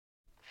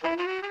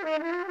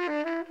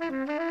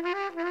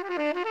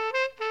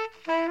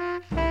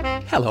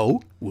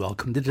Hello,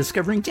 welcome to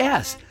Discovering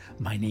Jazz.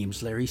 My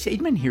name's Larry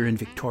Sadman here in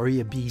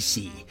Victoria,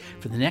 BC.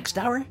 For the next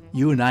hour,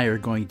 you and I are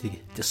going to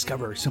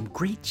discover some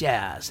great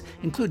jazz,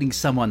 including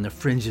some on the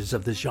fringes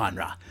of the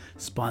genre.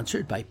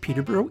 Sponsored by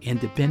Peterborough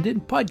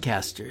Independent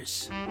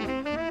Podcasters.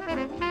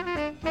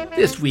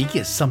 This week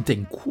is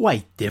something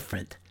quite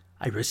different.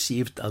 I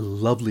received a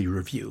lovely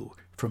review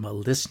from a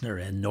listener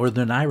in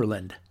Northern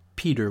Ireland,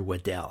 Peter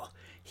Waddell.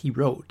 He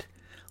wrote,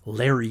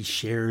 Larry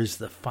shares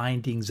the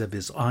findings of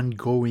his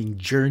ongoing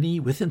journey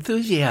with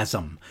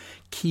enthusiasm.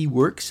 Key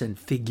works and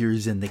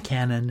figures in the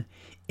canon,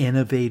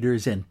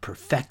 innovators and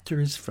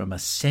perfecters from a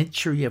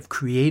century of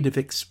creative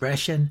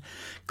expression,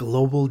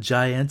 global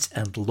giants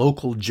and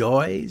local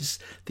joys,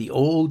 the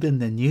old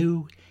and the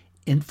new,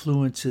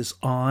 influences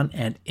on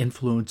and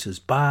influences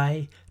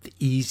by, the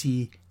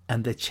easy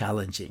and the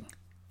challenging.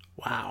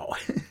 Wow.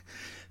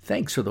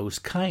 Thanks for those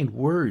kind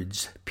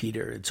words,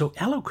 Peter, and so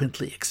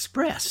eloquently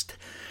expressed.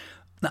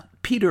 Now,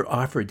 Peter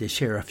offered to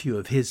share a few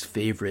of his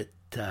favorite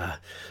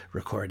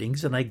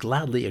recordings, and I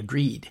gladly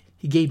agreed.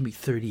 He gave me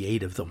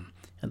 38 of them,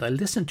 and I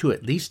listened to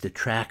at least a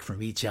track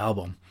from each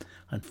album.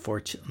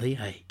 Unfortunately,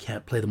 I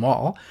can't play them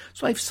all,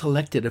 so I've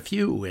selected a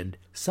few, and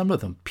some of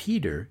them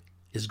Peter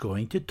is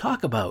going to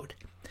talk about.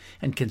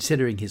 And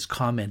considering his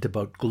comment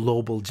about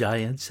global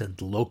giants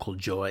and local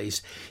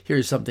joys,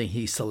 here's something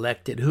he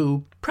selected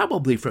who,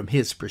 probably from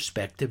his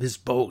perspective, is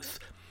both.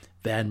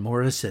 Van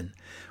Morrison,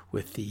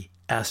 with the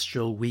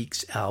Astral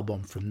Weeks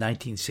album from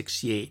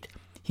 1968.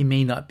 He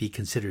may not be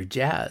considered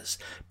jazz,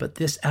 but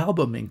this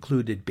album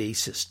included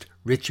bassist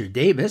Richard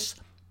Davis,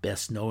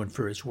 best known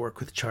for his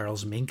work with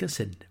Charles Mingus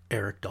and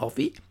Eric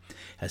Dolphy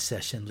as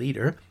session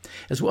leader,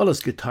 as well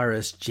as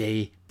guitarist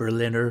Jay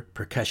Berliner,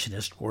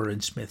 percussionist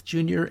Warren Smith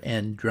Jr.,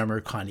 and drummer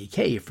Connie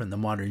Kay from the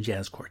Modern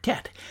Jazz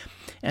Quartet.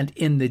 And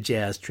in the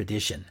jazz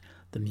tradition,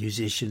 the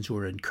musicians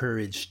were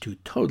encouraged to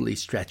totally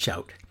stretch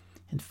out.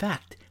 In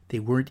fact, they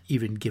weren't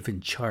even given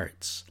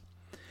charts.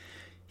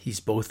 He's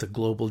both a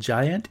global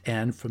giant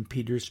and, from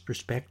Peter's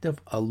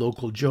perspective, a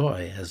local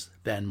joy, as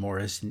Van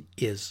Morrison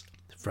is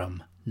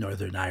from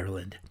Northern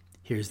Ireland.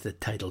 Here's the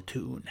title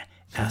tune,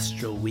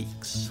 Astral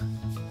Weeks.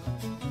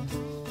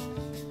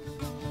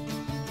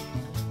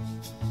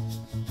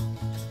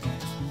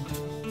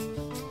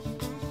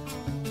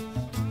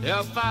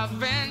 If I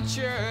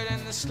ventured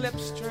in the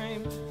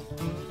slipstream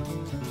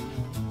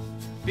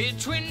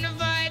between the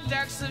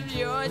viaducts of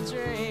your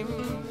dream,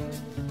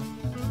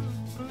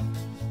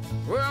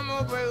 where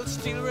mobile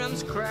steel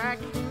rims crack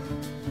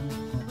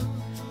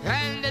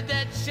and the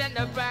ditch and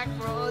the back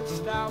road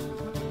stop,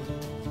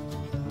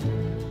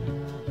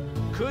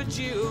 could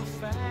you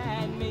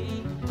find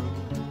me?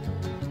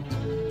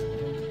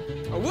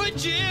 Or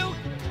would you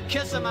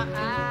kiss my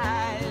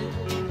eyes,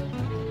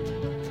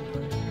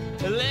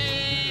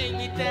 lay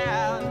me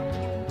down?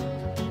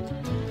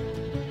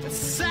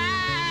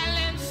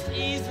 Silence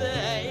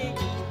easy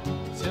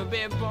to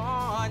be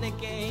born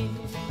again,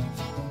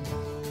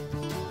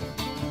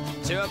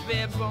 to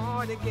be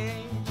born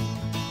again.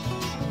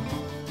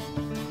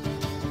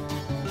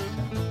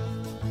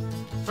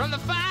 From the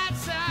far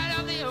side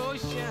of the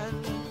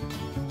ocean,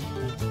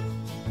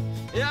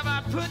 if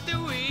I put the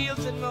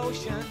wheels in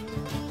motion,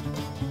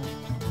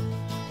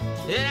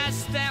 and I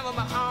stand with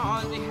my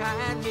arms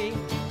behind me,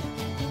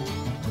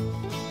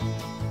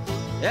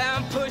 and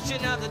I'm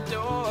pushing out the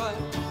door,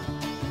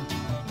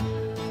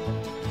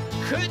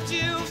 could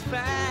you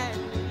find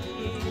me?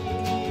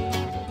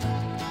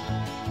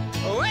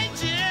 Would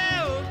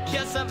you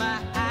kiss my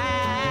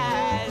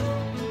eyes,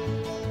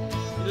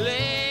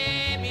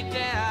 lay me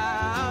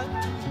down?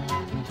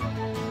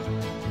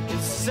 In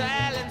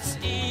silence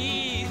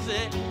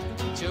easy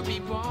to be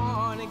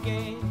born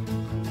again,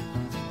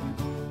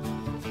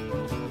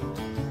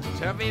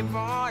 to be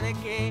born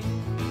again.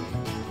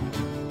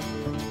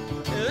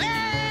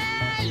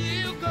 There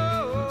you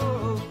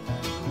go,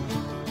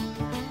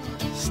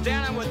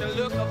 standing with the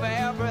look of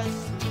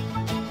avarice,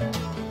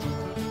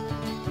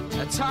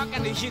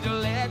 talking to you to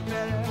let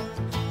better,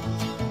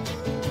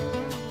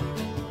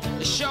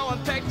 showing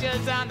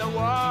pictures on the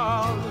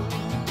wall,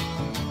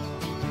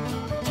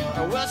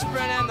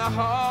 whispering in the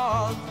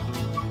hall.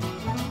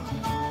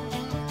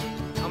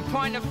 I'm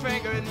pointing a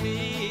finger at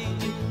me.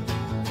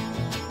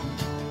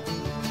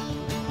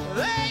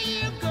 There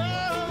you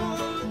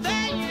go,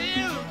 there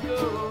you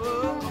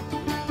go,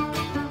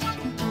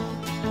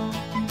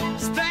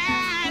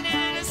 standing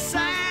in the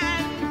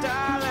sun,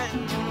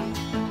 darling,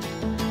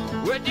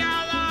 with your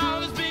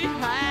arms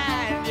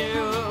behind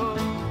you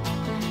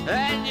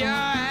and your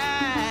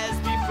eyes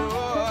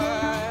before.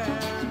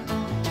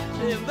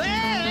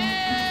 There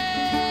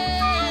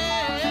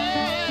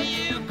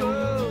you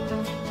go,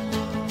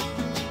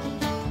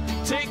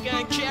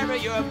 taking care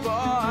of your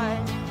boy.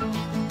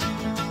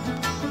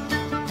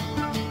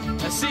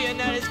 I see him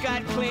that he's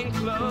got clean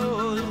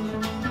clothes,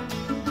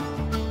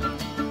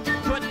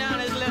 putting on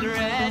his little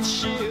red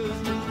shoes.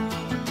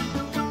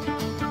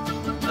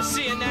 I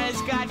see him that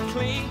he's got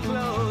clean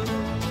clothes,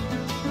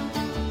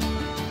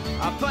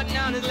 putting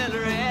on his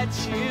little red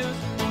shoes,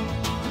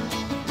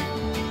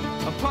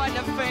 pointing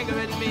a finger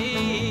at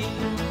me.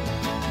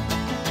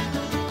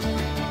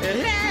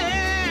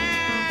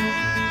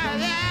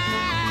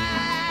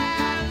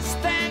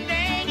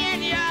 Standing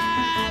in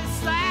your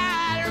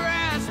side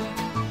rest,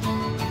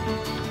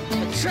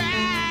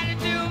 trying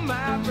to do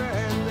my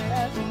very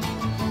best.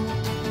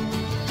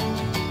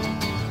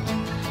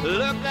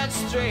 Looking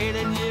straight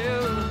at you,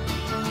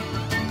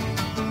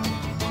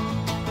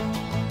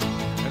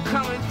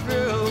 coming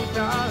through,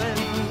 darling.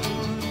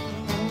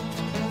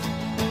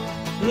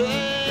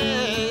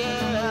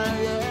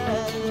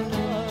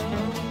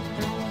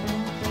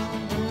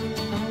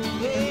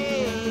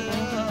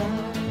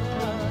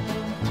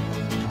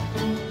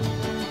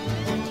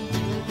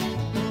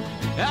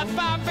 If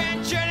I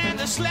ventured in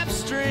the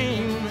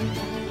slipstream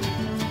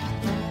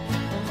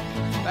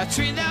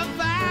between the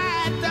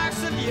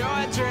viaducts of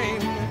your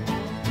dream,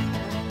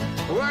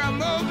 where a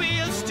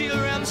mobile steel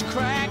rims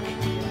crack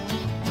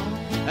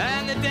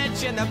and the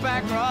ditch in the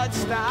back road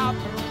stop,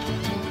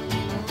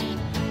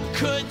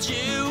 could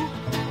you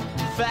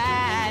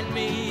find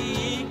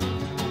me?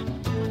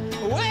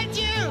 Would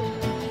you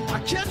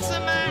kiss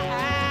my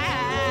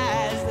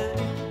eyes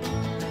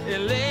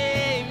and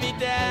lay me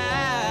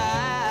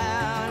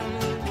down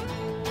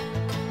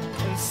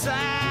in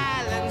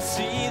silence,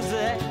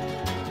 easy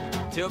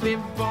to be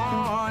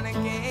born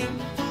again,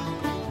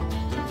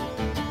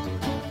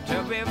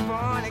 to be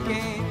born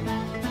again,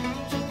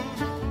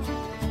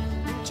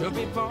 to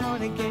be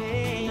born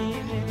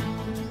again,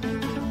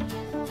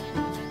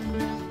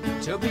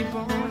 to be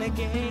born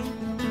again.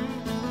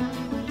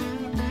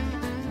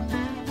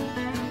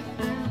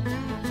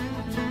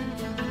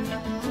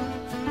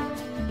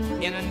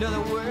 In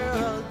another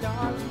world,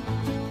 darling.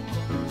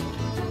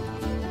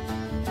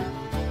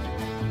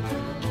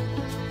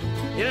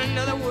 In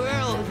another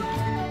world.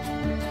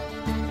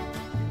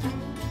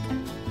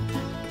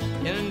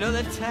 In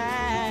another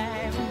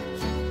time.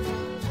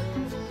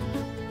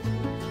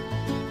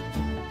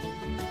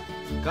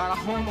 Got a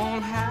home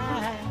on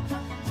high.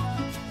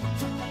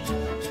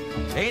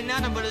 Ain't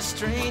nothing but a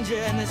stranger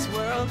in this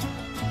world.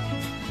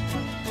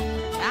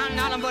 I'm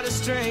nothing but a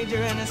stranger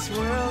in this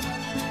world.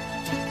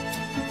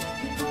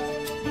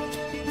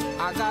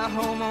 I got a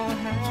home on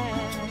high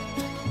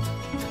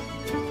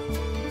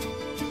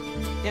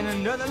in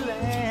another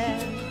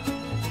land,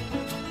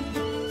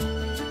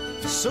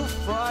 so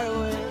far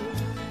away,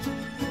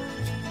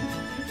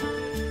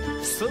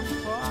 so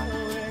far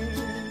away.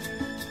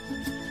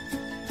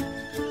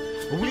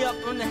 We up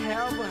in the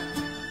heaven,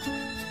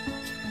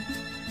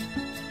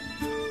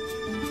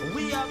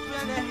 we up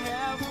in the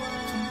heaven.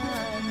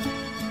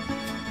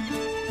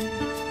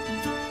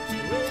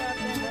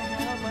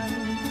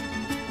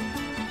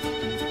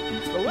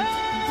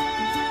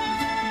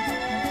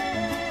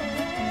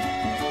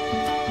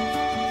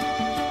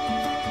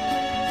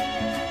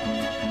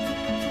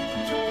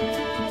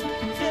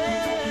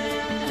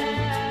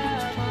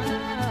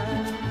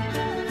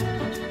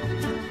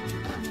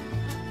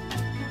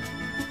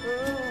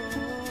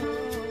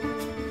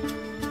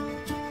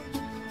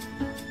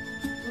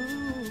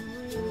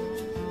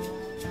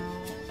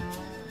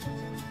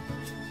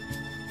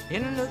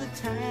 In another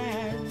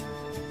time,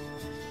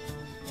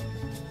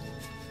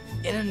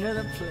 in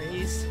another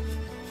place,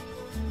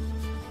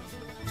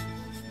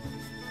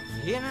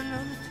 in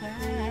another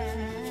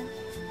time,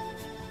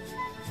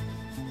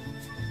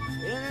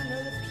 in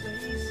another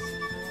place.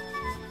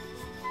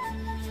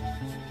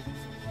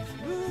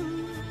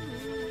 Ooh.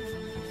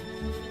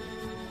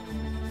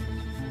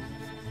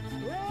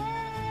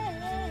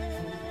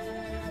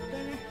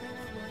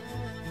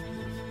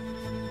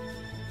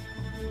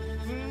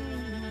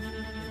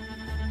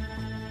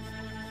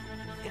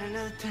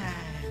 Another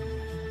time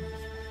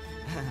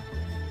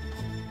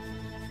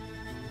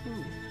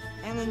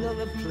and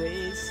another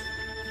place,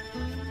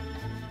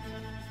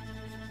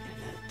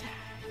 another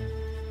time,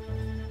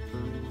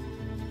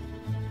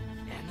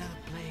 another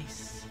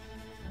place,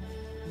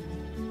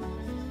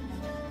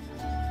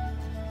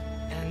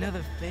 and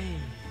another face.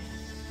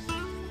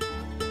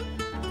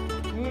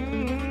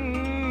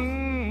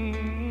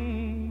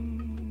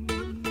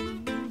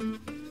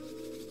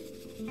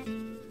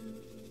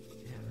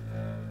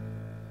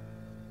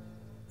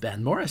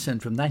 Van Morrison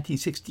from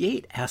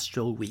 1968,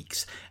 Astral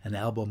Weeks, an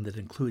album that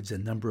includes a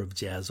number of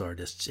jazz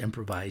artists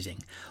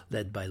improvising,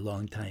 led by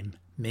longtime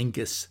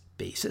Mingus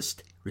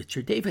bassist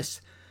Richard Davis.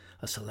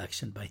 A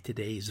selection by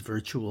today's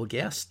virtual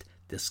guest,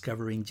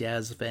 discovering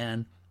jazz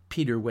fan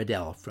Peter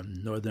Waddell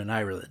from Northern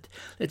Ireland.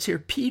 Let's hear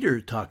Peter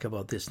talk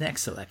about this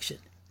next selection.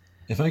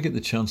 If I get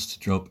the chance to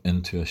drop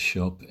into a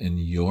shop in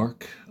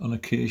York on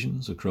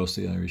occasions across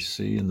the Irish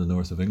Sea in the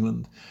north of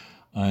England,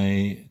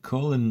 I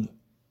call in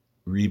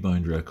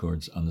Rebound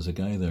Records, and there's a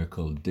guy there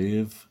called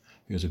Dave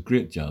who has a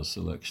great jazz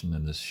selection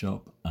in this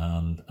shop,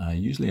 and I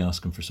usually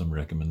ask him for some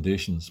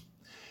recommendations.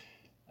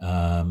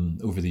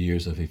 Over the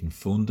years I've even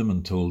phoned him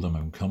and told him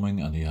I'm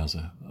coming, and he has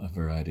a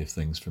variety of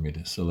things for me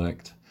to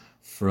select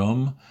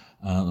from.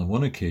 And on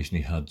one occasion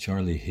he had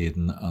Charlie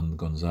Hayden and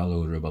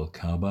Gonzalo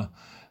Rubalcaba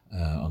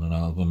on an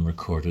album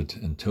recorded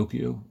in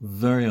Tokyo.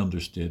 Very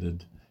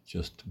understated,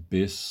 just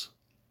bass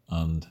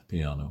and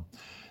piano.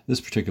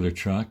 This particular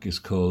track is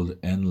called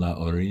En la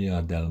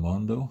orilla del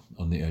mundo,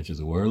 on the edge of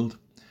the world.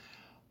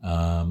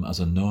 As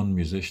a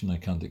non-musician, I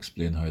can't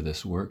explain how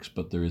this works,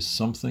 but there is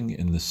something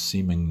in the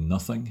seeming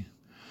nothing,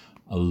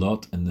 a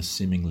lot in the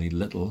seemingly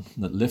little,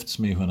 that lifts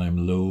me when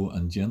I'm low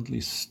and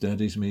gently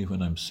steadies me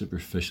when I'm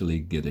superficially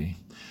giddy.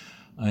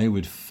 I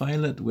would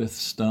file it with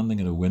standing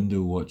at a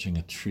window watching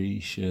a tree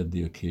shed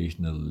the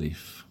occasional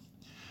leaf,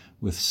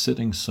 with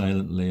sitting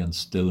silently and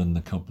still in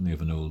the company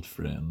of an old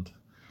friend,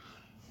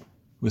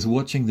 with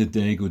watching the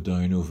day go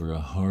down over a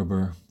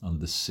harbour and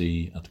the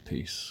sea at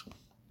peace,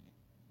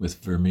 with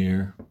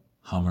Vermeer,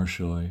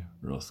 Hammershoy,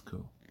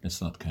 Rothko. It's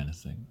that kind of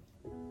thing.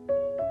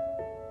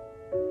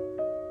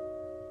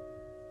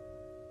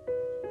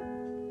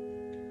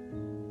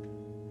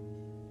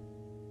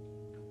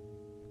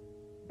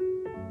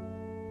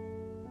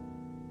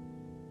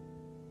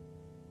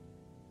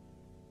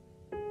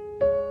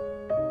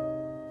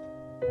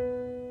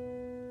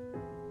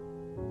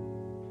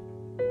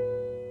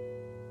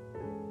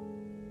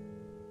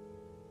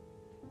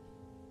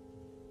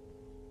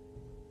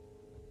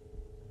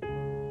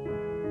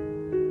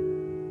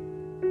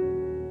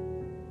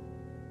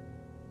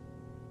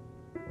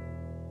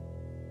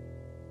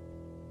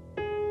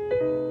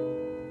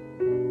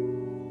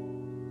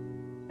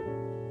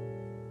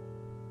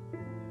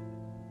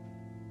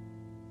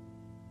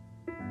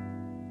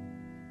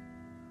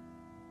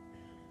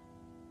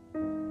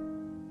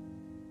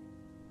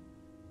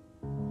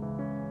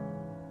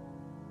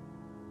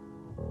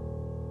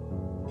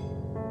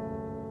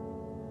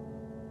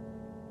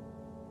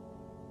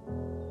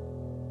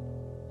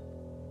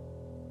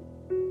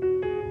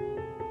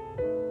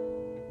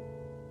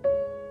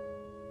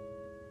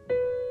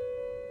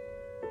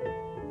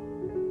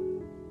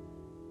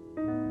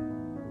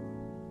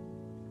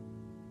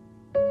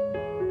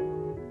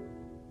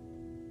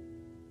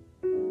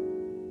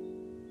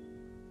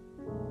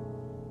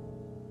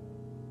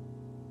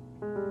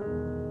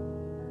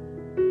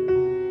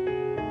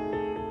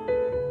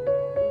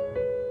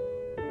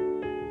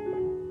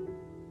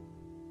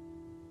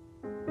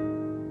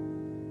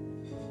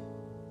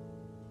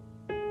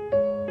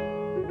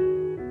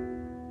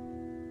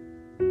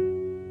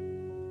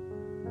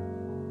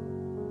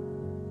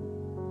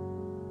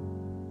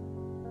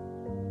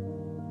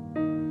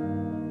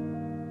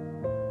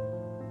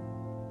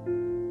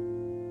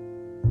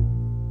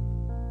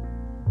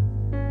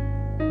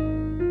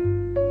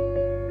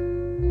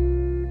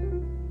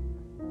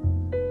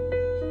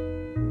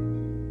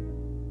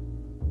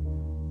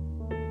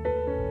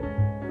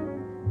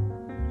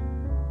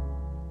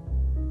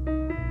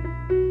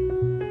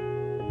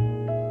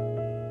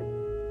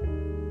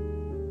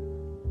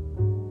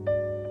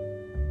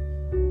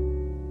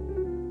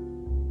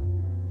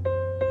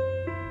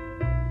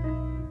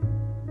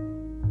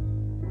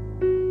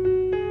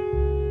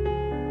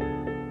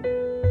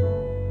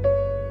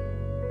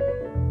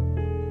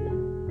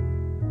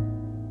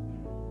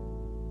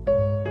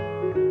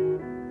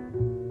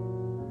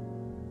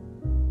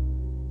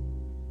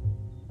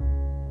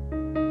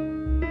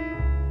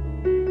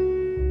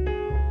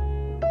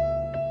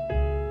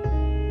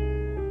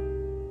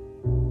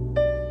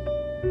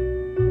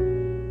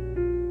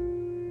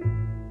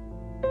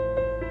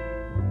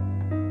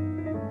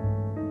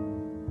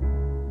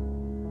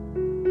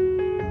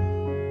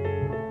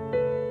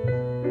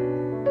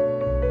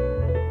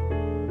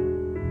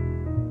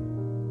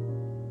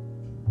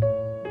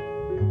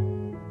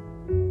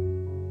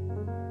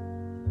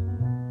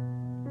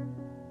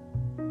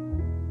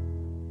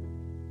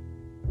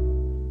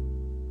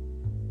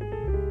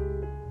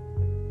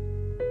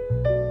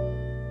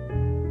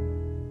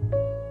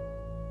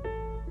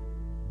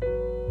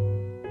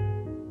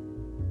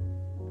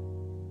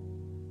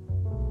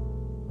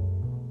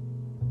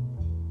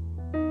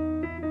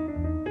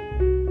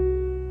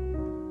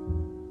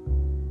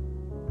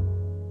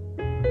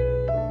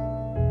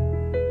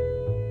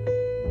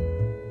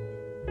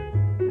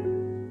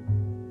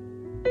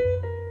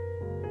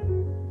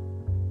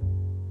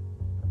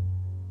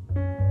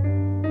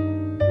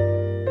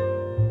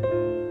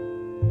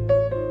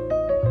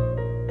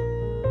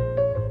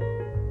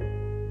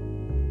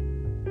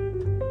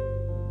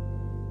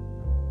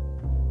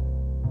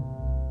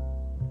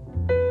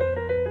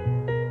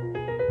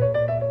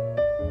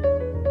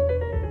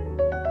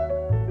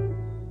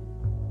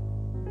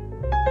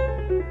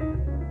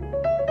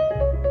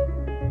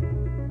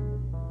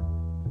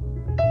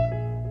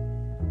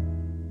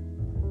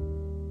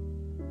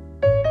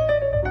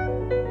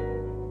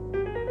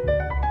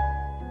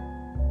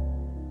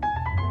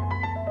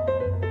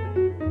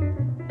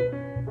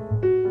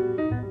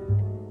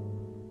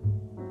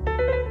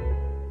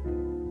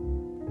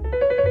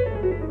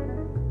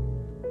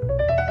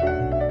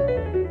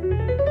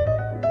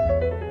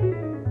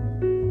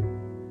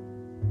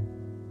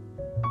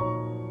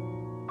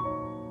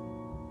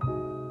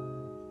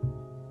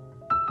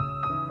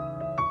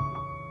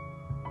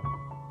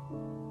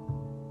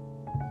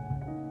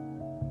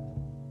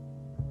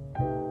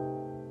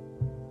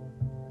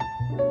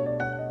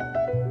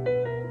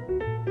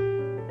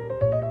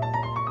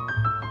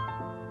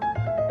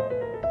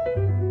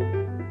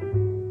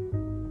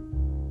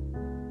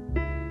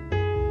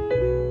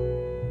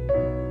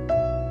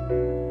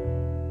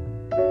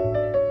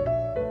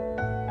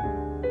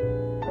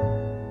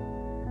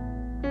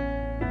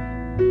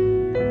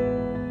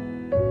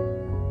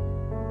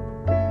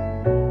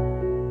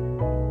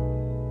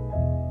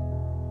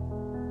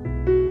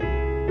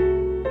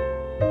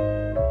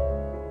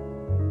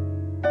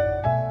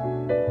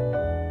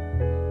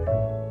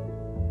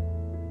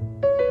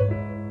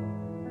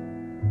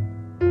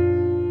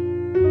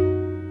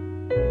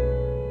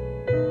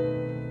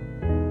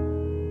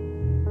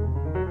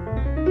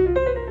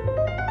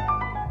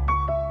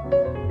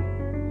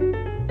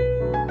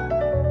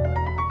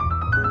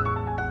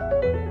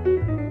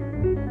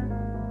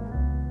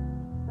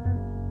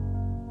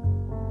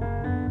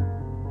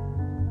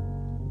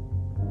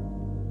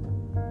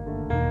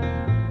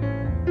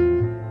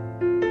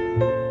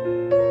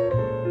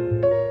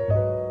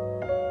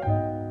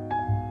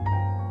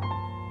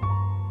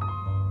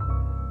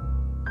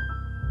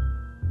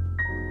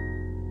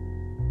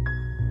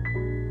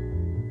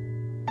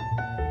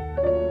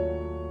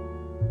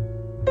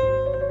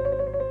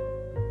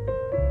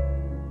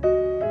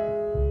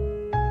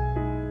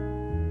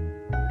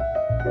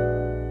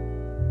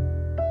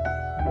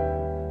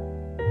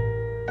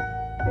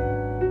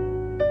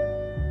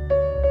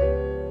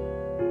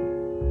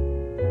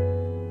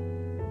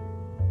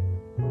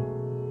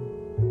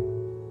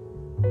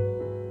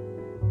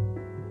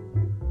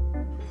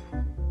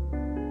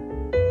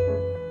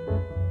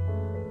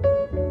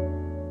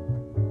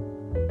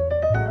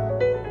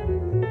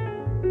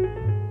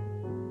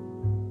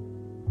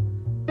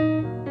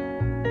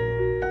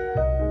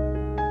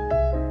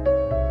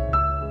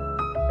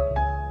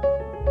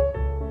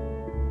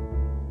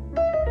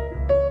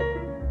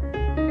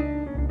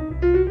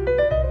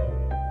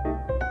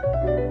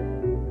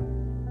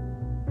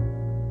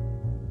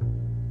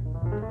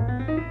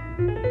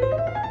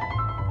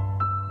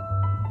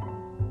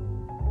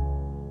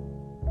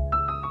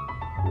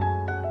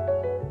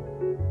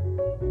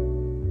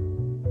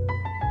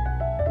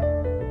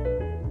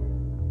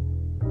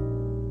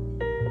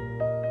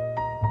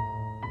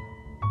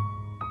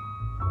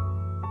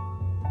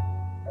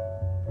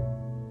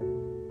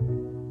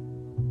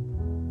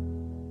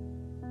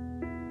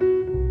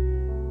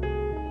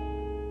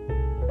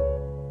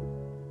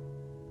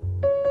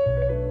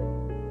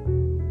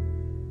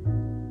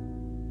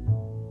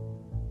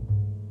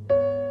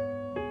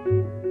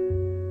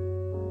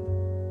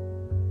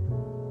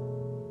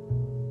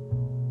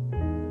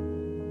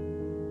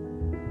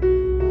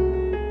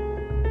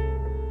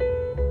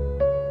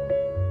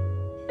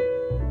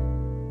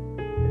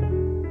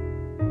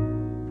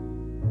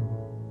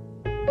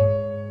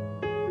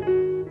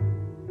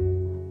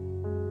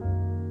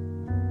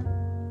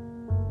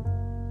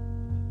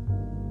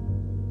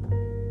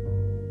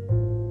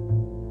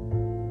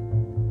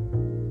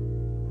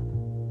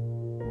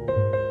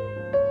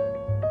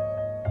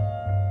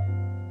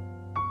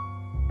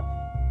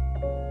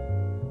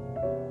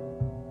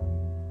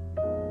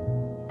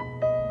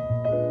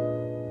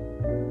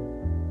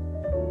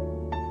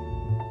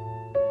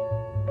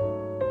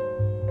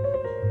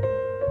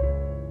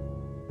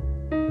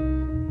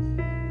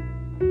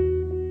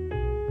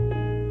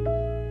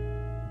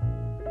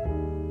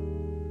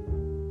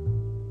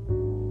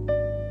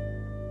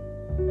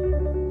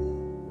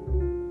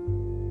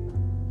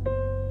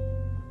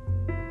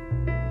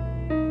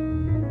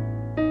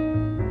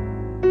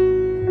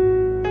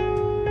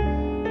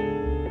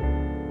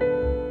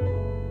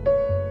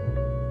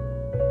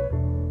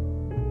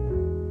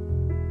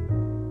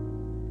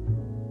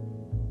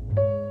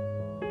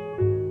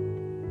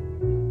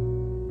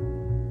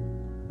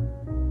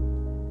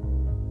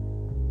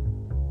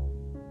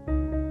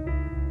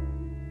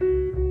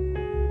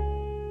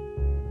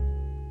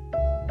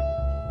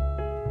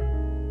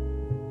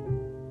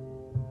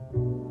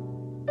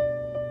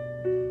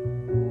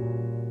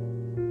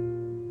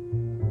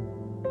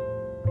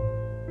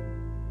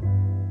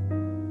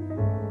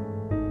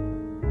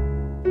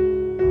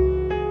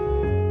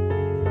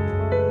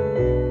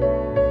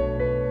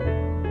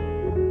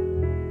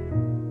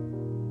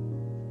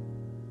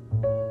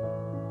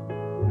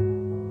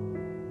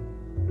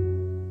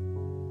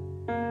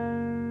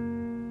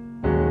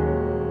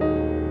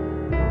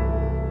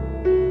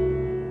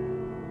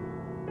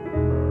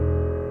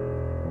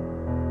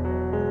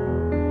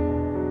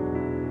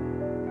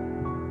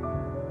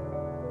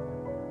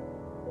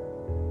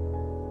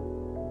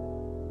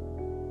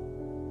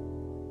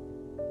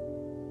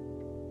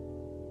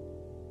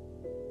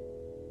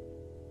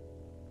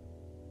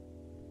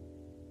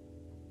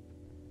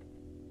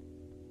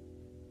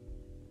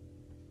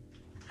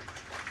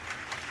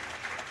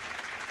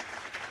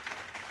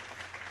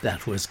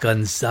 That was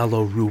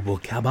Gonzalo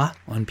Rubalcaba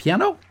on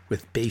piano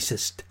with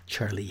bassist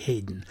Charlie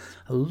Hayden.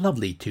 A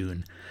lovely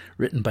tune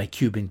written by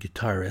Cuban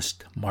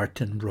guitarist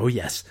Martin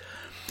Royes.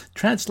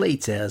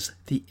 Translates as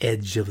The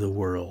Edge of the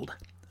World.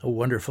 A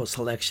wonderful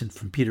selection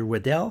from Peter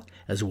Waddell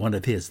as one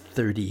of his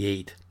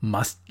 38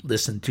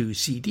 must-listen-to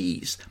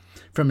CDs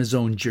from his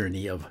own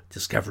journey of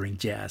discovering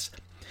jazz.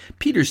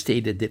 Peter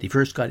stated that he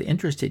first got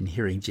interested in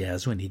hearing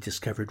jazz when he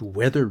discovered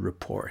Weather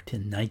Report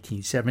in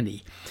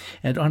 1970,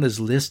 and on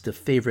his list of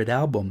favorite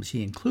albums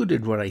he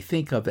included what I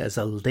think of as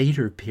a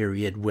later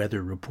period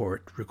Weather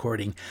Report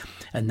recording,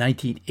 a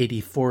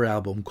 1984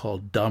 album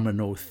called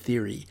Domino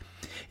Theory.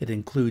 It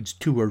includes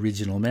 2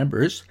 original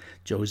members,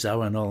 Joe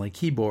Zawinul on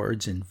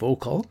keyboards and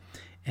vocal,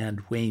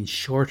 and Wayne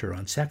Shorter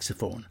on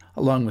saxophone,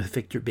 along with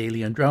Victor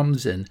Bailey on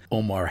drums and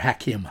Omar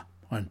Hakim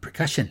on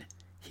percussion.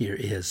 Here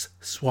is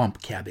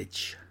Swamp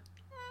Cabbage.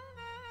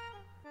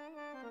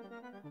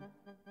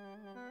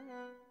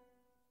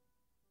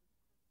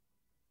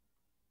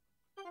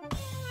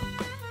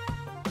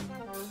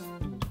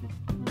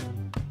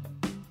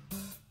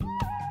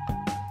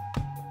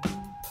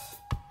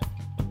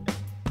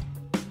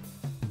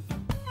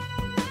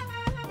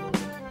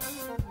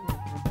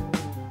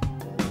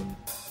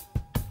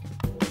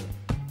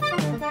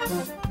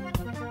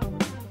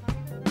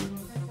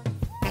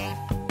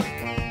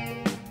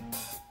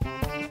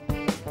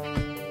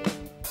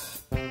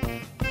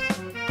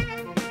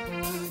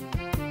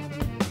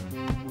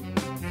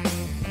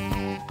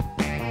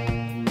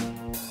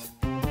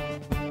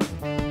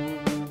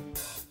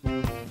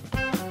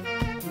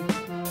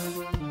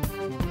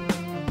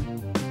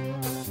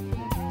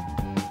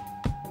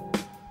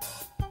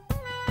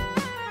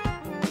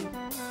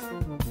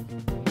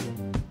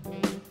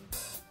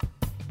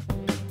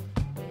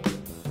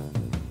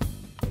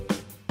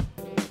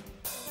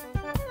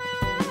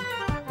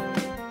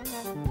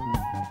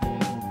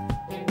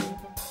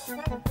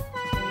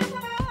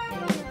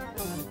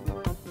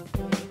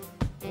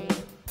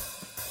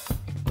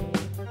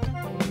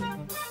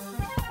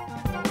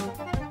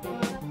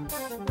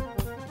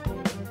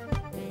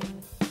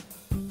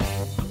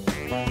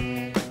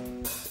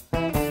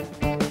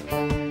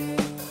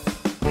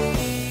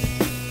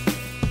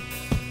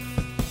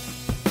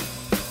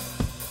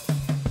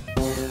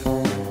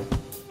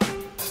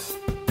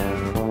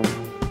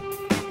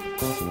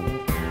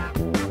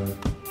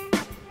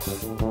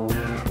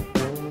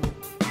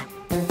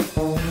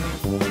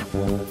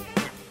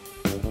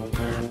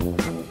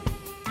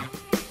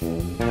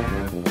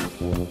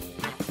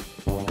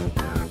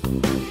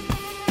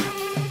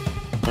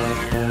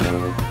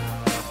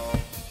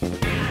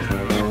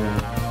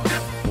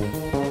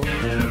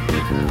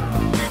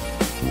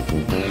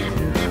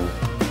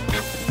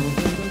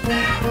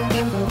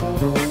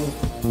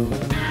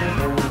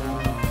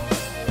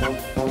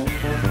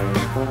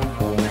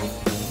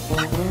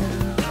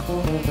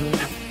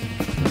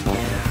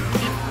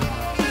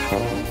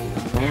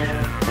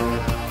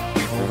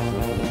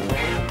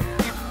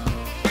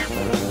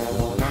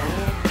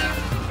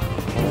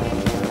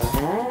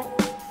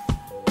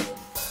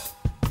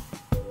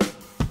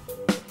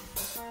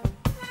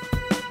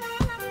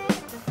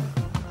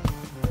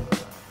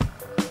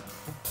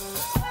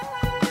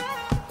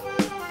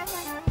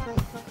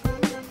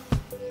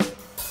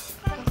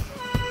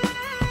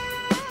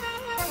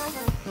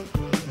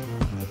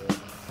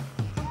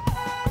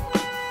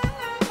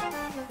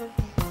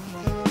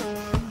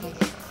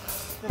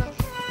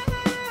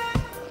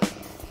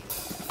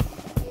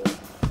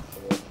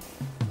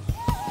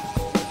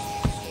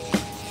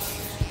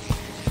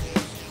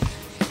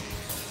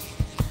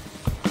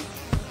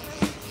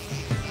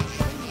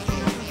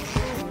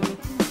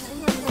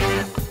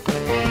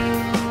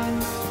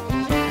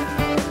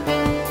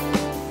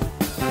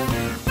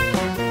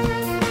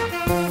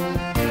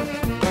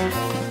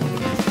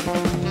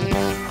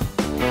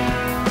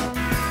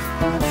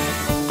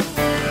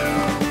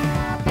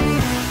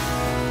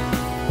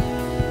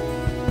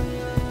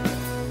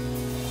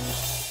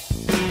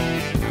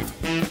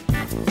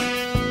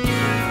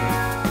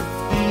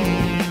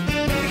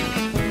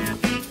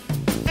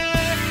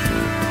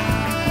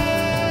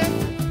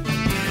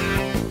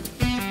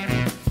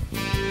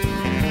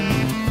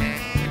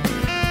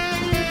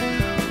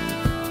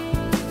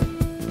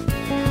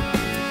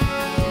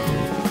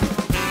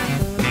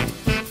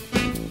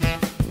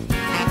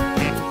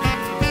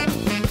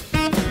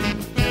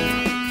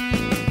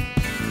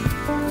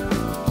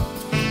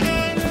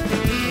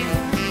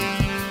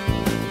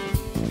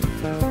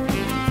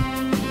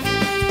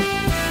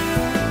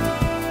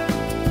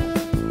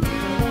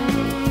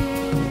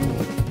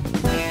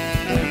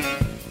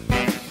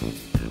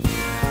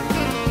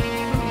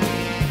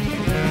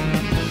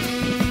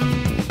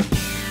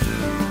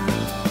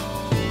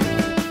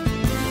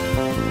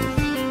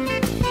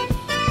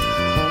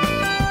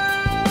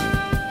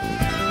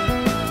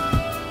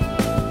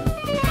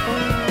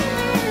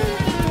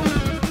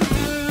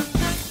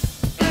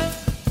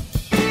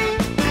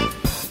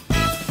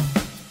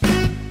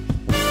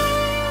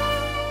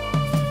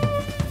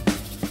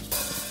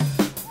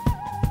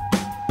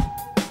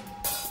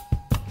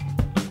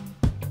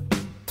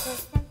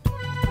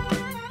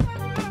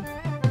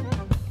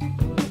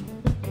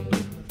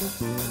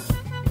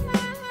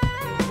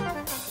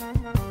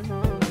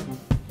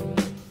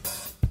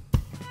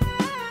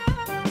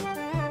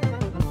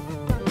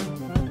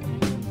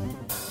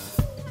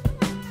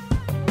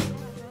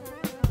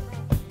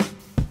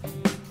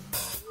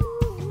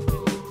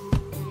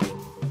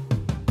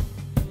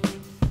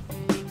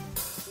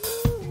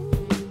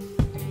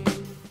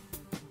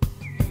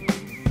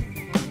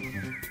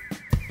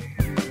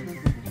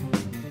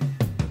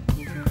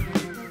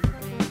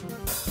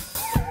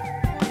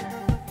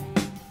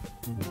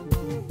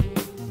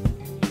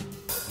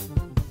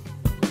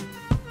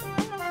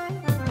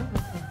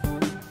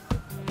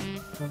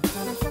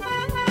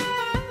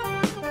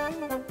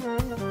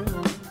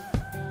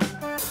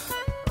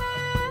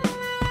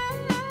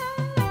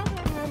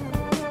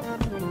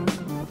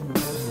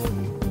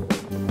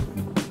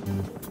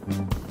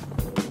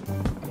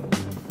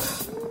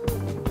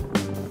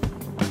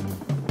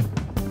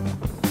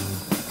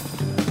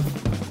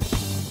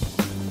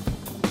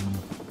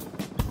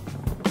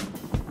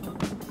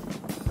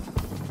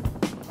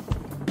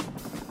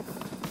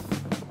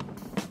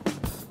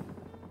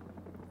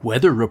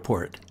 Weather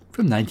Report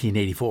from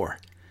 1984.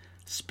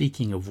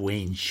 Speaking of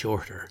Wayne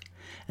Shorter,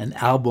 an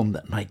album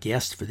that my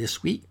guest for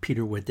this week,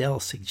 Peter Waddell,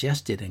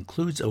 suggested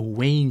includes a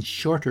Wayne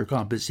Shorter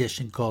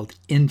composition called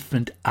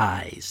Infant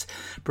Eyes,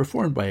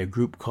 performed by a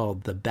group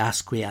called the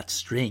Basquiat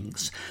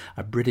Strings,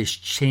 a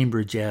British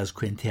chamber jazz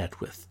quintet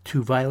with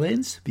 2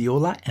 violins,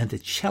 viola, and a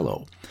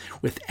cello,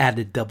 with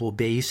added double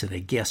bass and a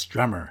guest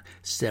drummer,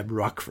 Seb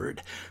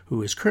Rockford,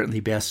 who is currently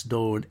best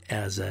known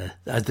as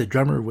the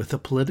drummer with the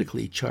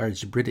politically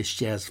charged British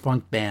jazz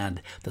funk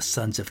band, the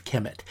Sons of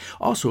Kemet,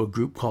 also a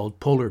group called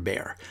Polar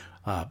Bear,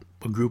 a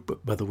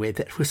group, by the way,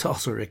 that was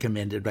also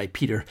recommended by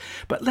Peter.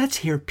 But let's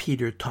hear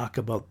Peter talk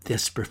about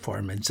this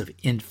performance of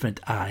Infant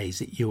Eyes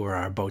that you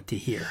are about to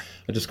hear.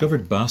 I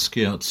discovered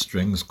Basquiat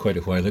Strings quite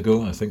a while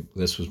ago. I think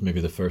this was maybe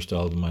the first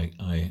album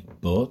I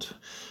bought.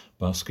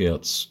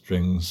 Basquiat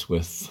Strings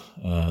with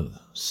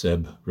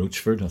Seb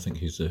Rochford. I think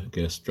he's a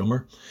guest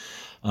drummer.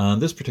 And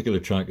this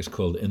particular track is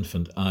called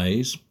Infant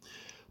Eyes,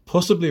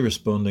 possibly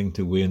responding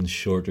to Wayne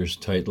Shorter's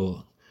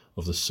title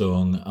of the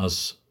song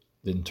as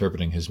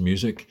interpreting his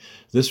music.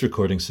 This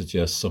recording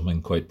suggests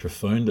something quite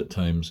profound at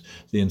times,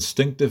 the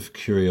instinctive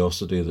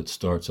curiosity that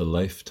starts a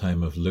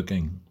lifetime of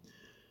looking.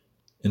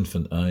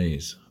 Infant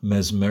eyes,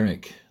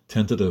 mesmeric,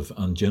 tentative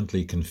and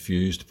gently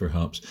confused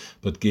perhaps,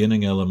 but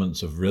gaining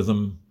elements of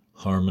rhythm,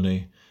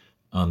 harmony,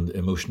 and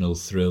emotional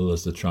thrill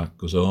as the track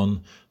goes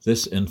on.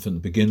 This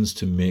infant begins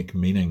to make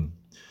meaning.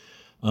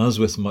 As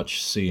with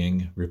much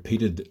seeing,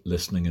 repeated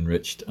listening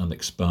enriched and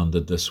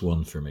expanded this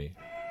one for me.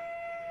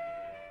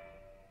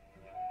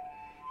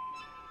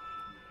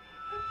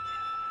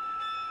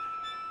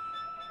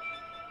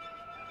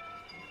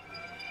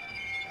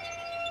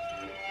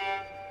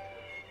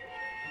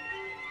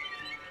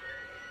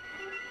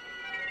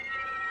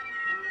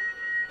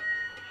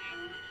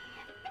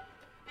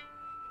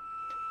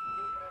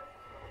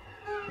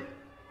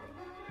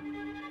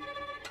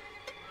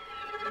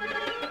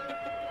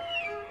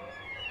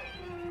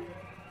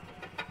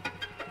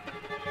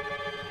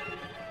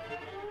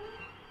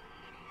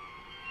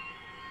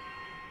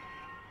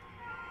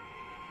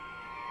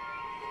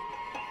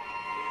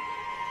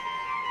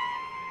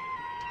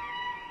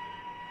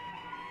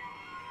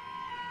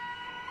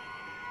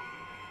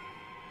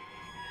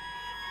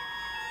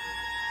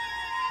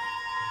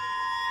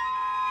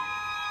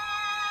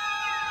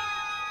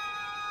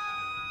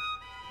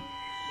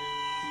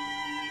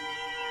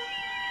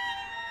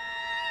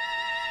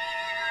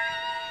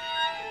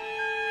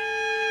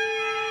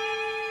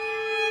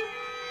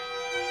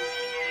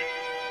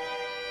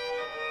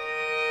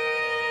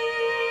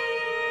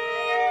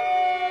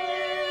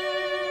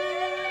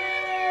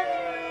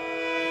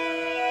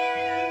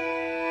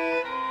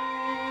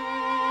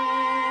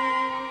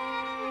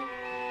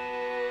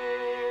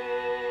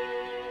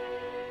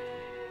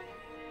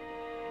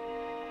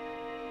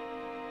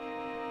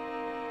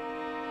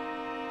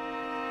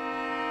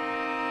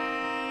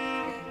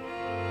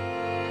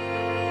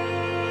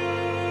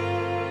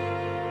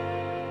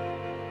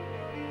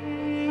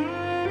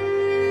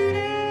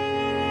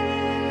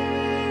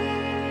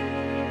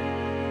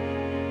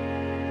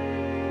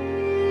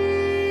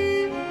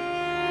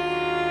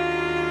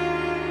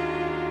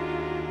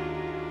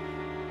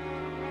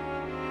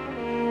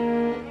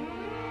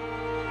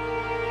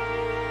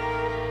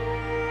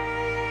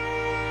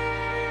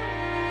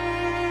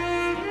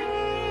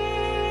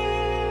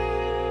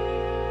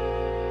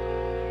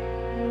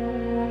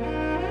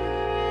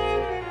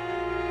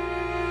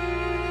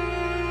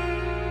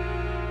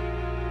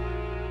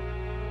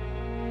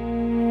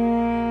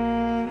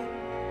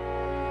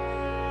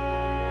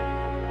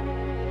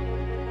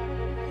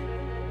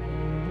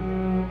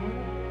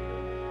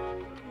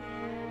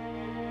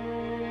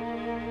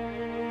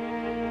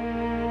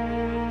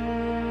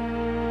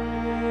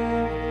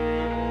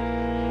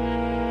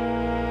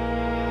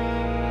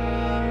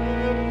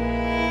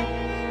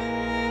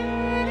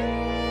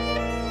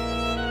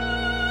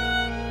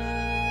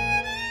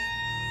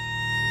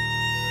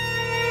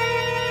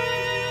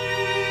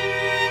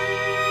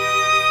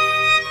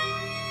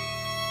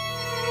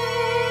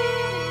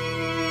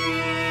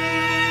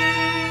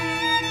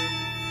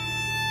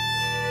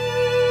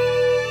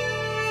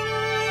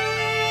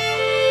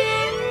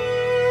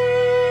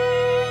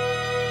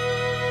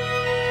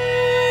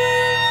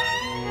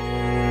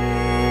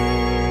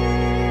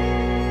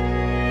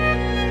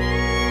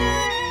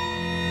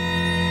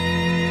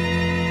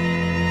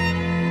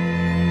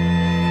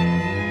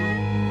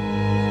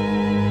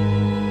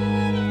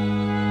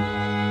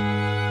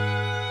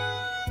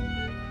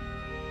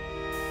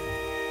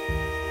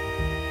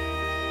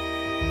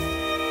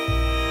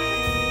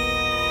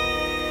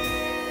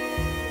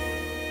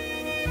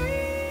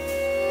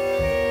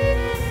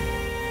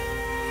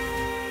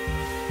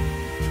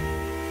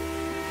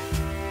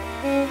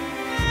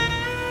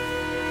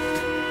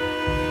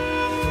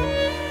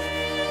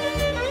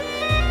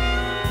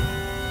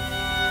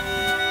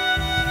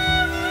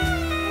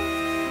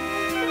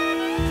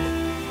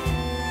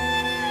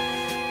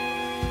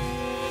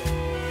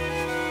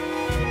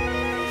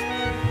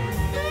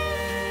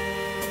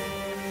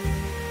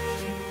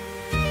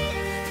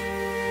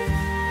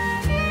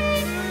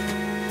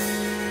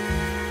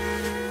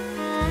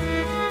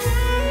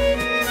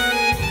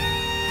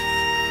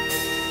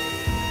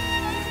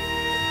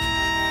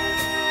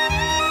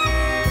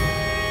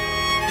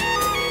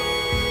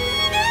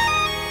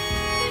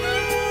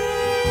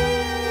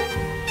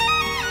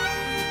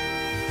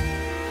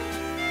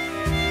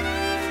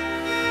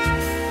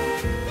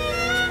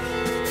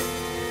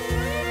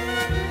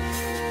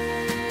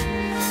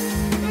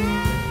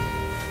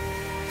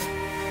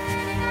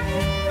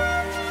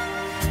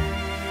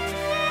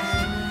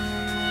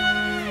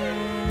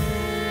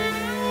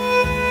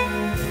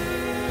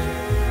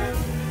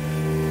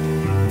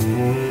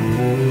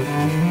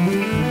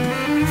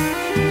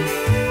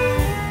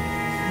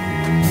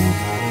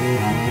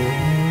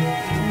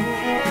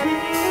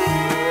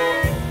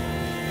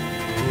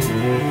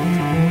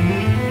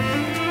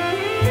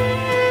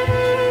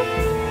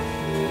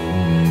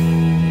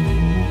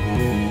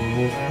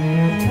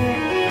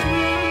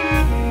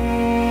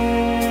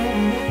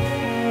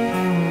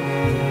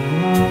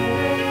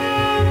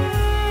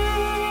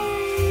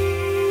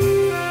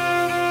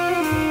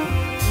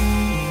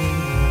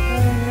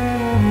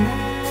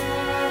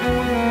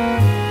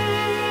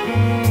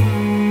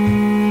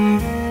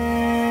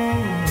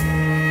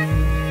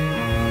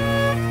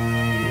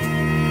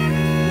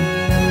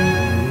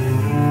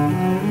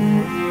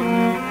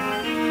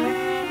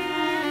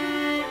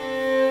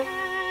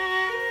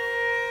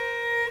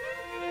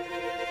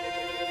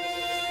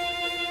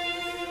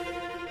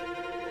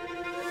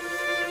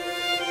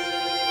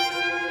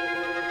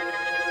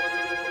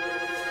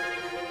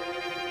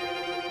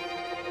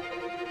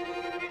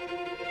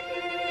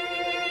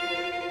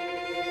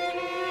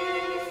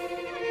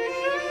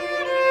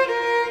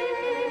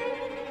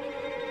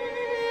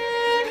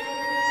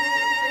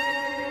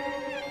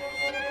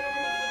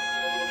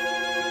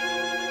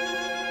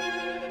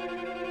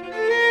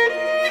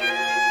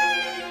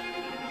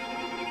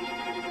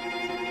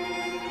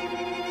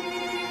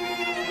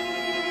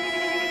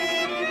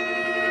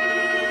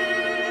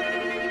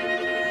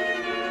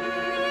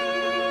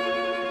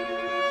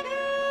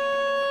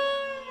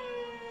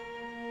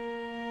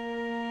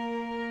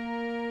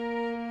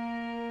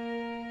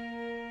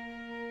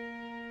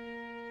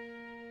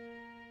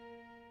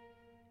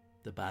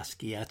 the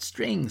Basquiat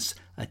Strings,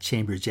 a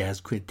chamber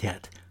jazz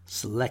quintet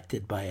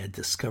selected by a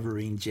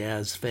discovering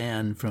jazz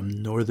fan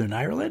from Northern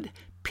Ireland,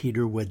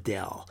 Peter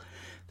Waddell.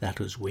 That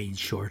was Wayne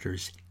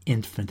Shorter's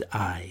Infant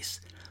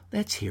Eyes.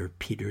 Let's hear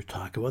Peter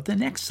talk about the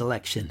next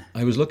selection.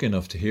 I was lucky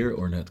enough to hear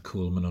Ornette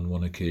Coleman on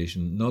one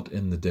occasion, not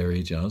in the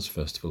Derry Jazz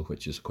Festival,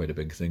 which is quite a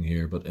big thing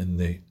here, but in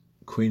the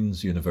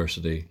Queen's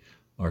University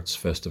Arts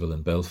Festival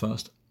in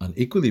Belfast, an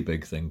equally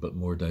big thing, but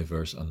more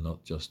diverse and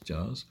not just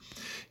jazz.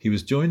 He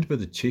was joined by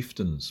the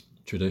Chieftains,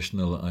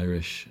 traditional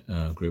Irish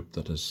group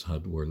that has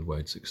had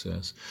worldwide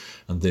success,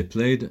 and they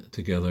played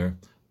together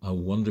a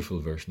wonderful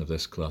version of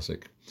this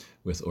classic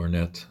with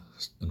Ornette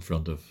in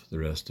front of the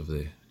rest of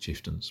the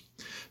Chieftains.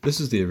 This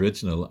is the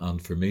original, and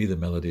for me the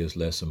melody is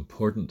less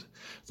important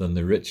than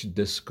the rich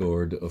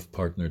discord of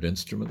partnered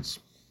instruments,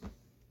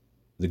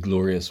 the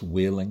glorious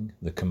wailing,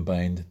 the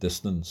combined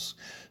dissonance,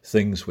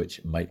 things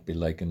which might be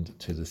likened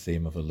to the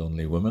theme of a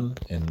lonely woman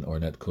in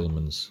Ornette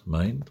Coleman's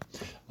mind,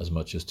 as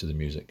much as to the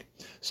music.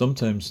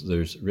 Sometimes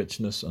there's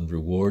richness and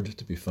reward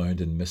to be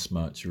found in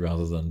mismatch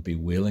rather than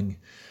bewailing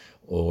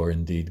or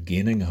indeed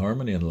gaining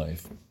harmony in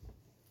life.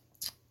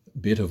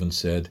 Beethoven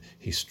said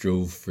he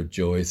strove for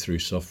joy through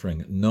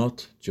suffering,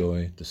 not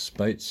joy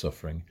despite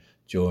suffering,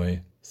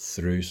 joy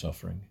through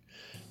suffering.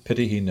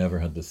 Pity he never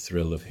had the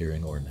thrill of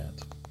hearing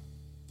Ornette.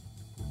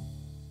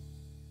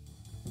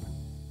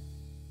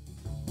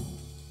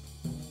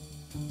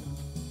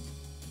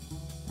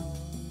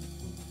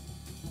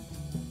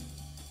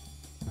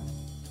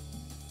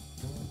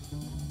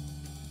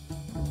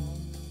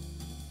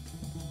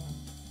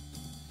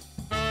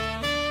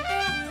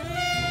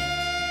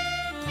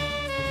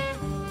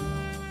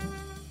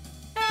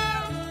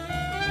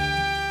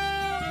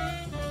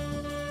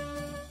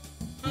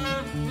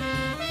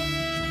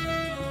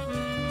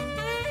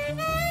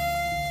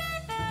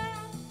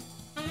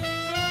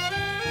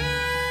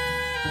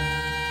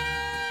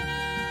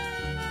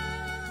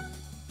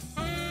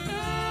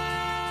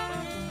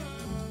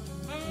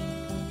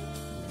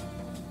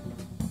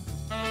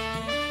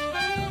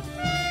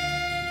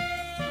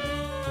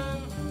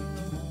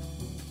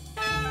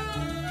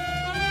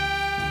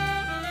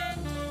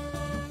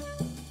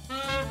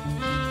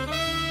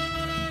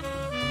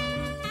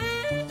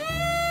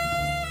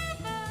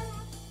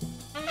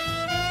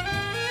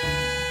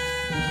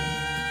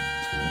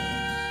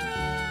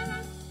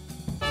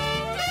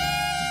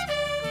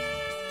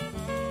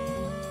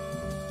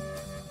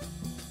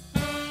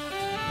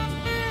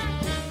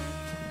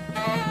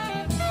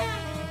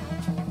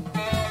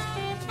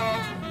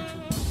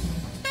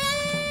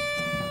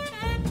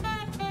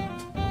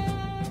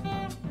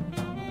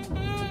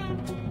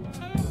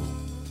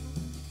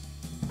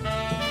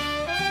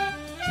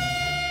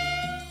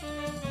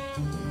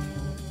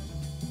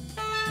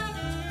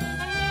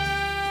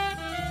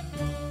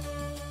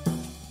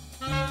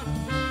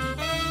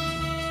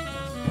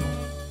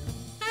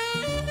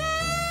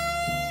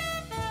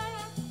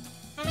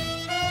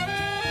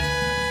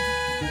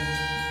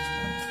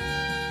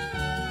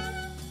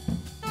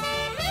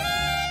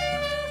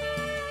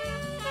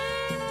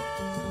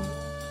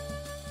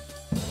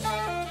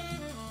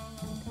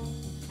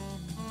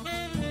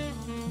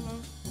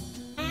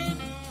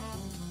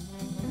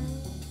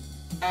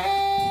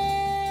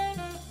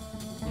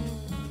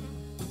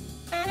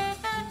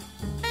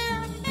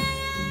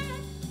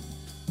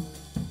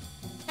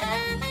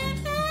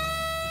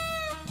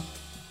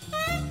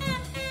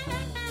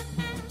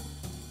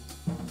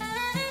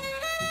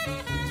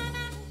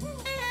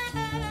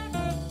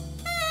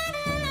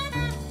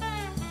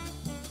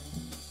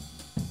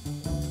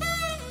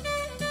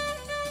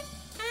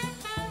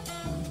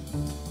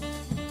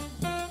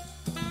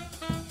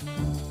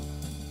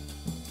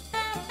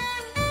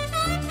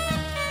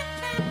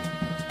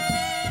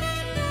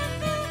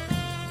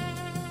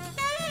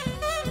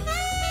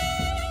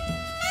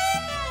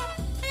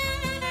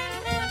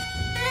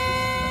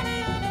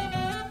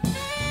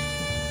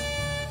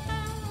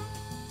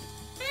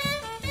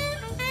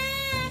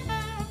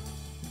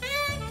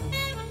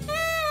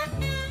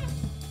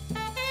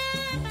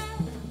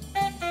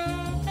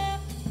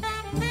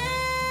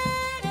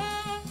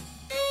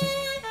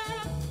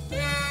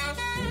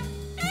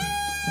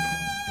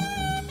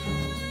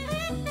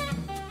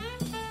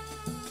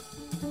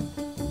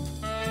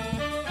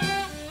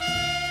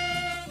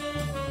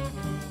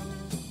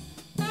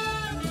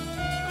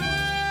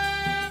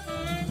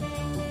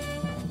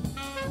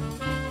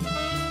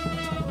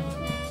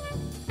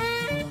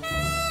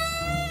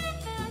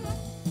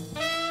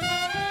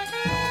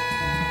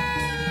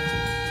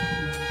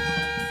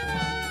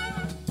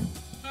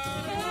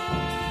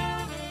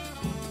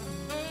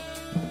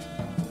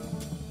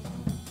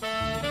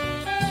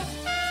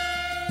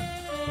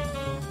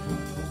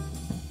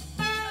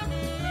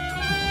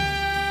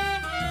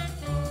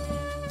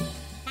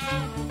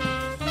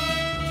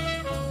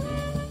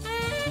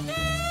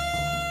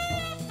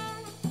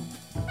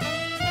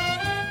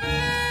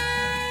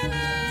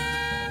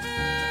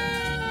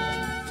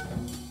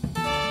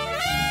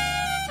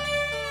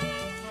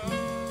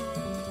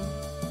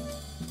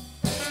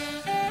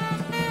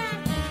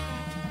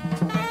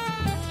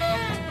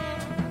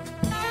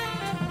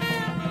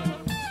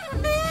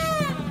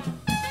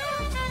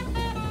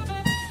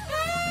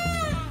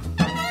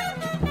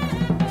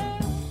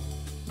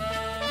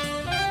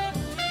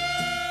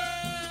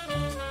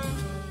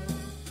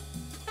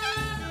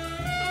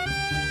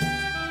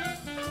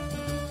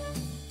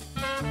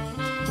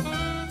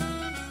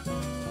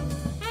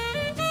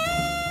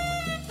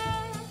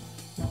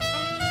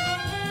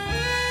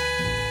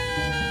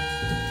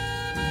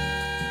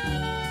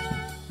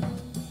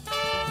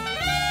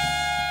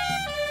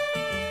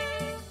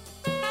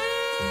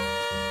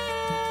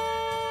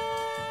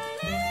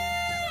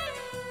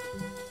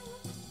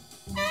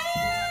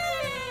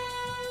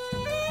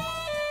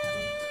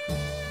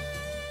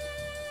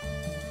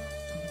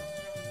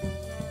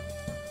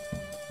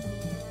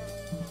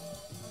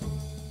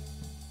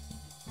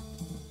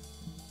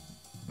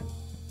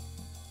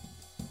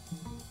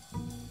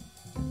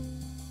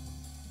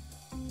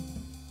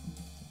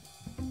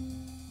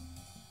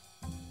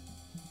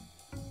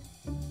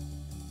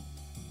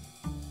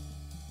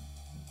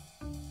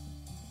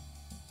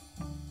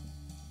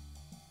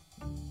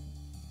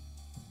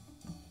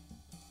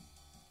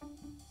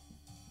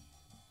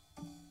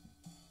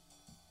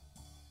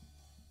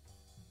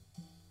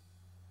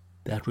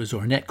 That was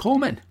Ornette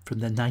Coleman from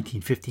the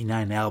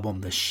 1959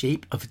 album The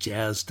Shape of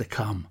Jazz to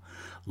Come,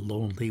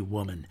 Lonely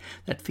Woman.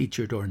 That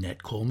featured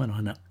Ornette Coleman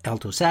on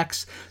alto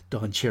sax,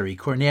 Don Cherry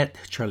cornet,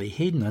 Charlie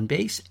Hayden on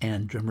bass,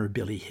 and drummer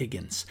Billy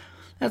Higgins.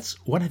 That's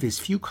one of his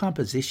few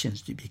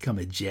compositions to become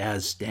a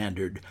jazz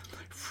standard.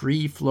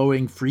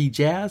 Free-flowing free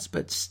jazz,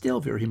 but still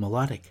very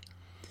melodic.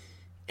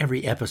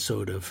 Every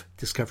episode of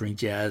Discovering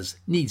Jazz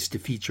needs to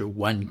feature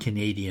one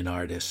Canadian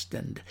artist,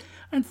 and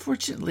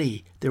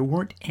unfortunately, there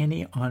weren't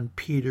any on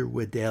Peter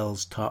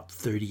Waddell's Top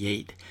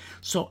 38,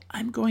 so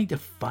I'm going to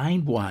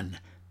find one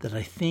that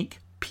I think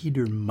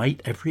Peter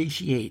might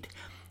appreciate.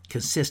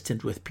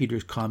 Consistent with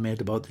Peter's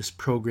comment about this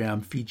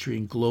program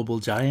featuring global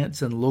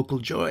giants and local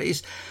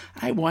joys,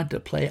 I want to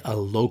play a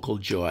local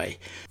joy.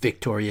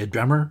 Victoria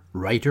drummer,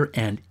 writer,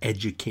 and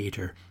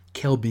educator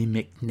Kelby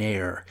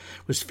McNair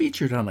was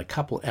featured on a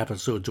couple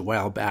episodes a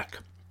while back,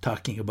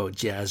 talking about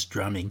jazz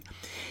drumming.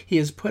 He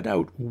has put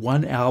out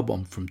one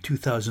album from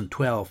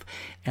 2012,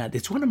 and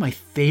it's one of my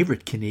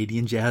favorite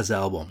Canadian jazz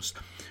albums,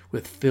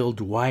 with Phil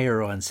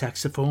Dwyer on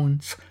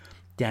saxophones,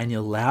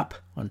 Daniel Lapp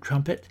on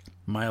trumpet,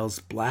 Miles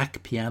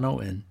Black piano,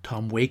 and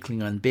Tom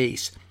Wakeling on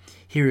bass.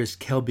 Here is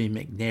Kelby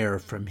McNair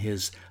from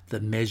his The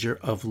Measure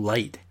of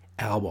Light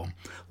album,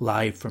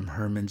 live from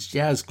Herman's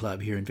Jazz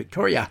Club here in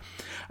Victoria.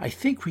 I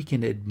think we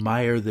can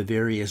admire the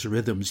various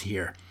rhythms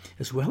here,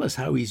 as well as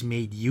how he's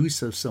made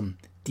use of some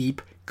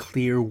deep,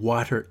 clear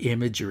water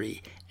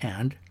imagery,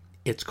 and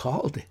it's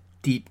called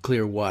Deep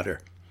Clear Water,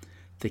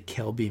 the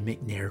Kelby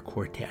McNair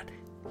Quartet.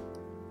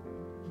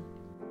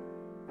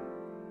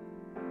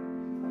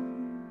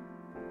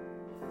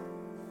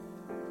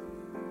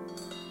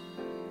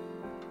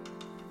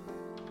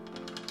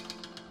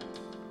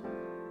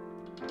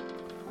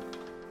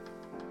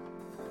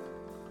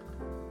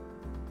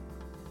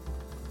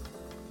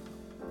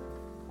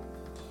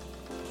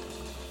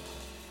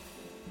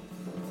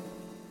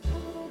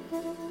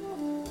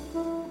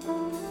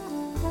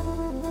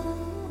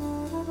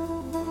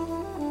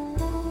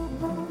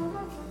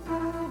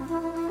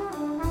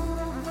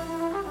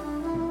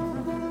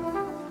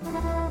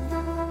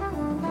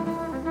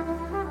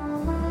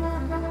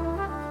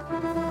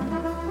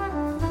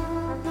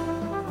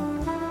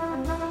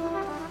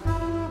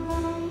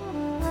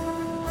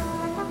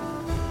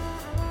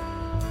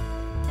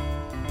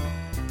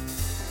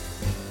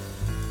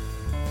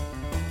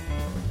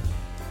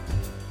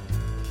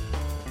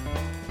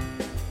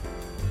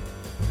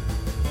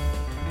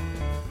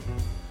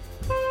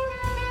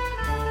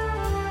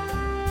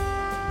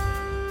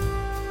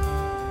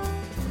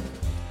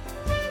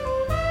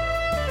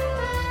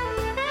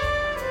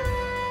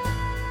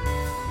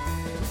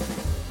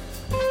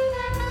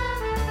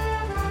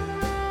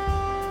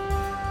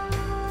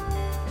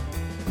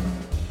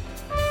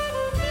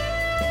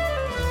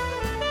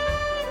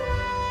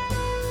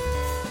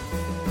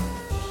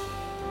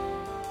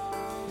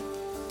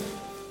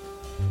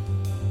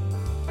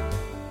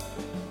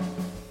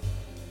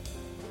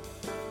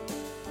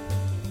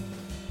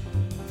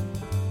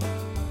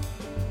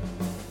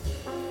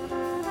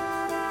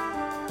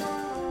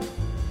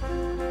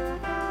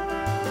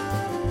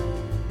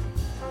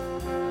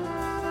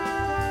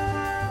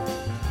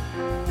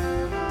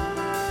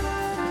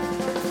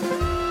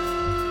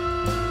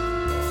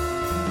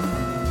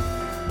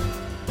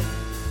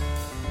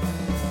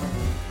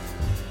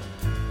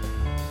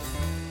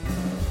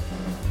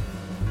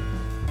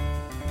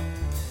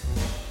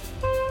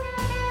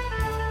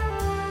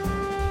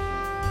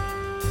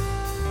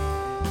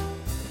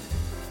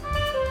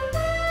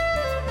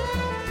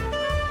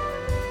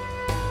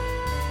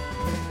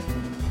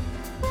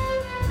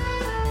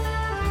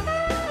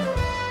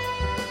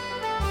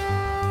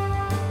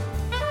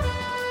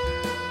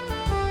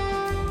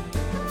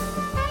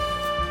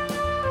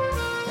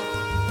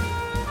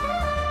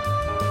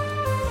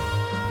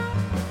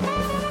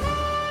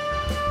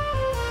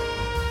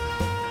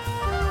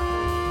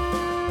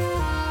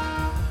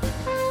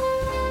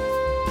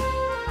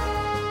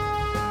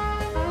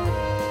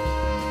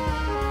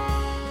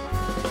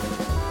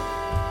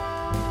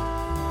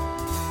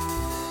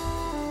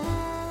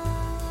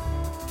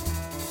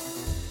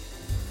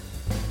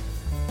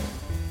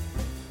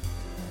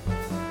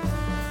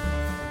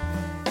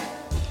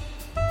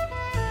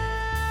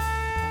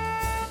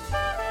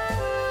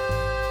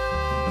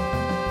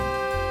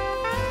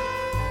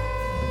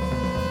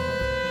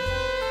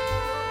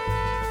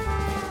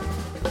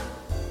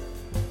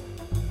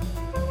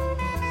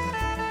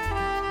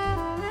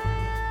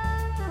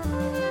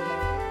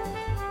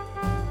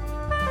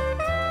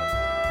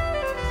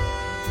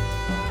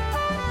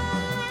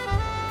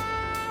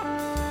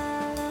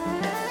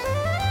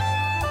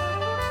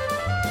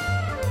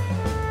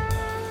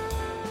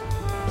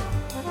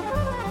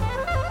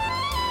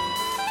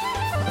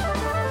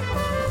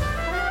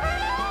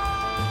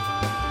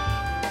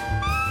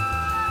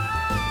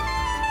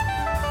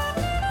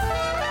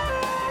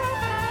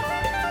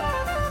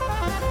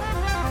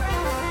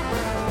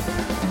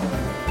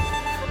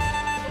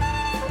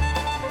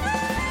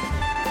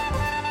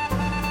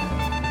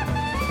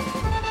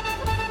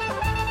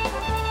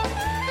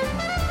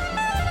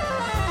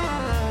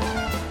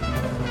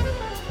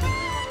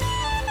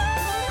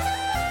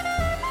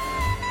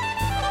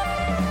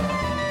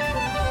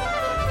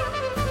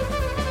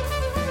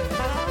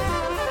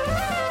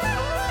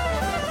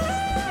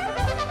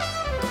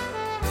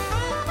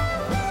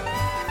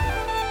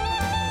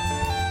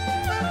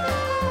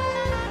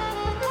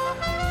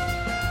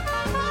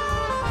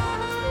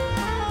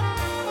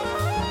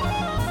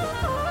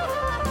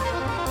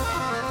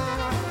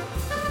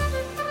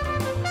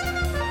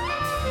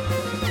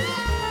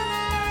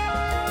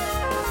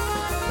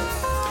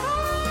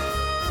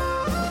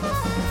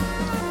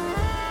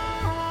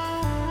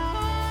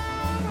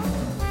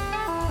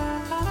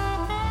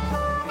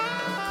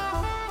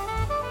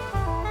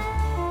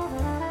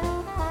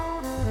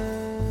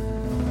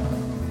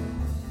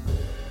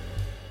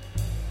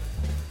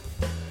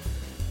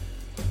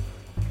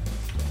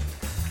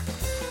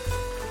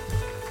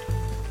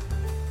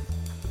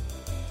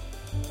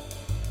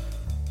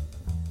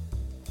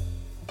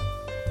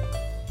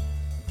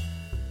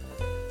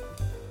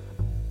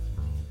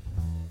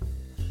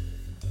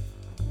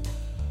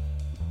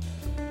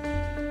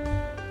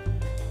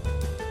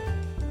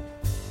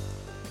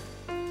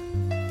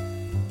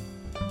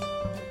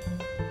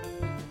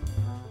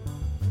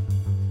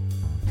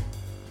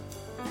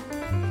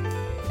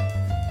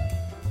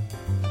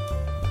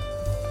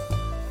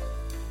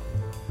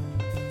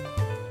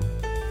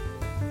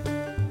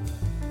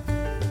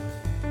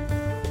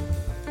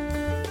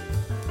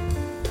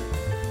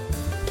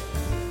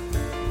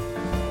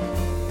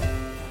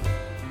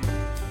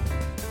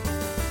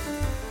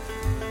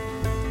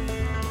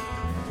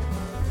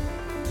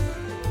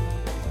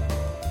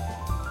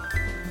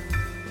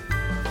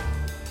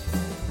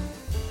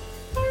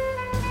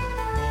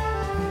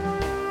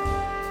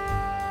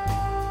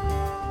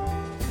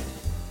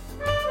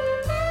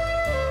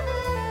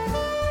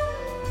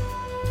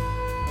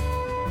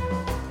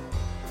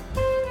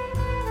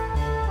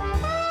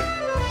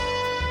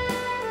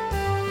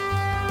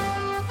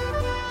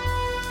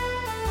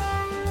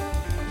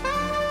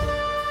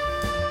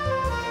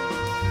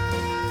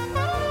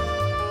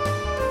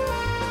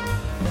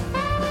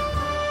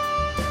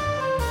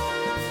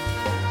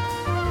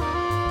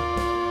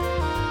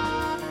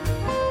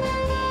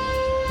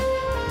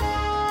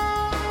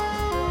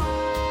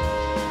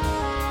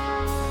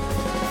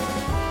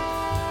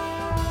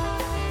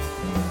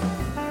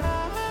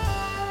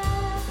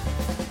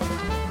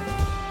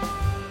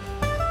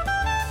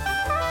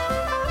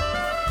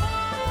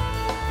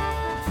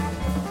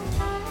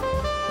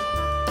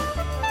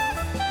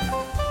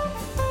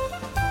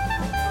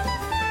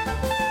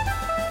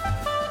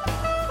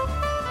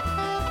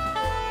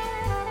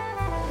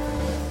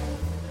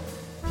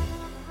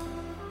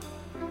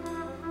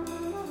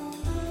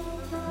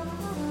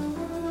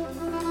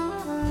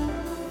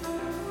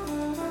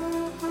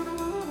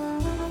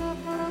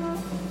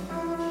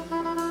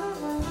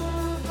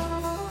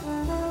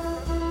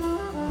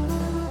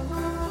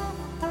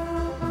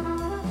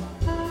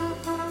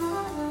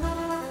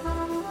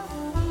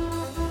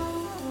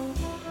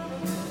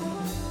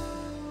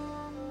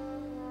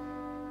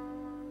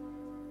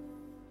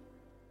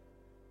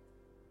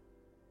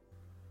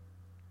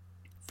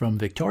 From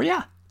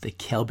Victoria, the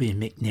Kelby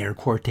McNair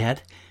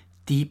Quartet,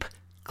 Deep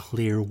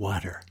Clear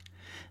Water.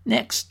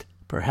 Next,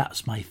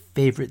 perhaps my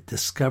favorite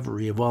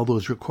discovery of all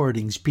those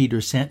recordings Peter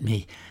sent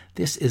me.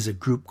 This is a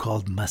group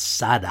called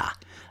Masada,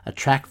 a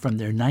track from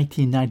their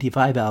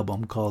 1995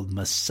 album called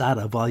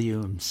Masada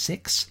Volume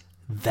 6,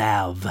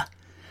 Valve.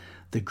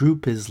 The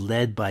group is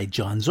led by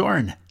John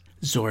Zorn.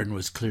 Zorn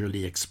was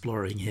clearly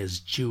exploring his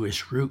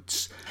Jewish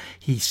roots.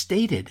 He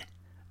stated,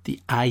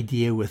 "The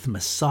idea with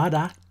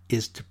Masada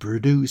is to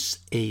produce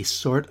a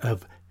sort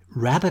of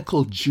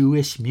radical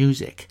Jewish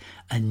music,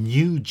 a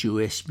new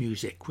Jewish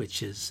music,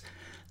 which is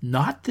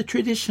not the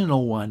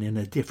traditional one in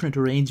a different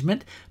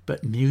arrangement,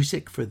 but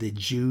music for the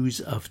Jews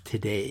of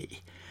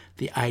today.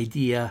 The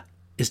idea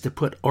is to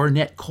put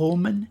Ornette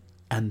Coleman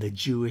and the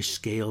Jewish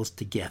scales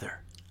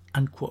together,"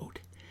 unquote.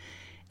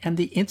 And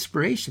the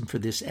inspiration for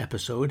this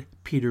episode,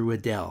 Peter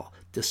Waddell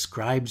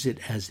describes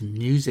it as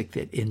music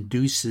that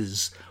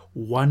induces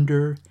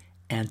wonder,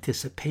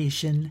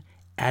 anticipation,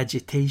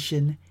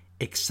 agitation,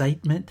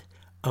 excitement,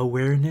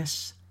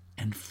 awareness,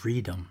 and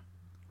freedom.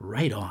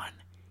 Right on.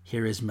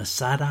 Here is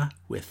Masada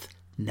with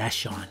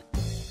Nashon.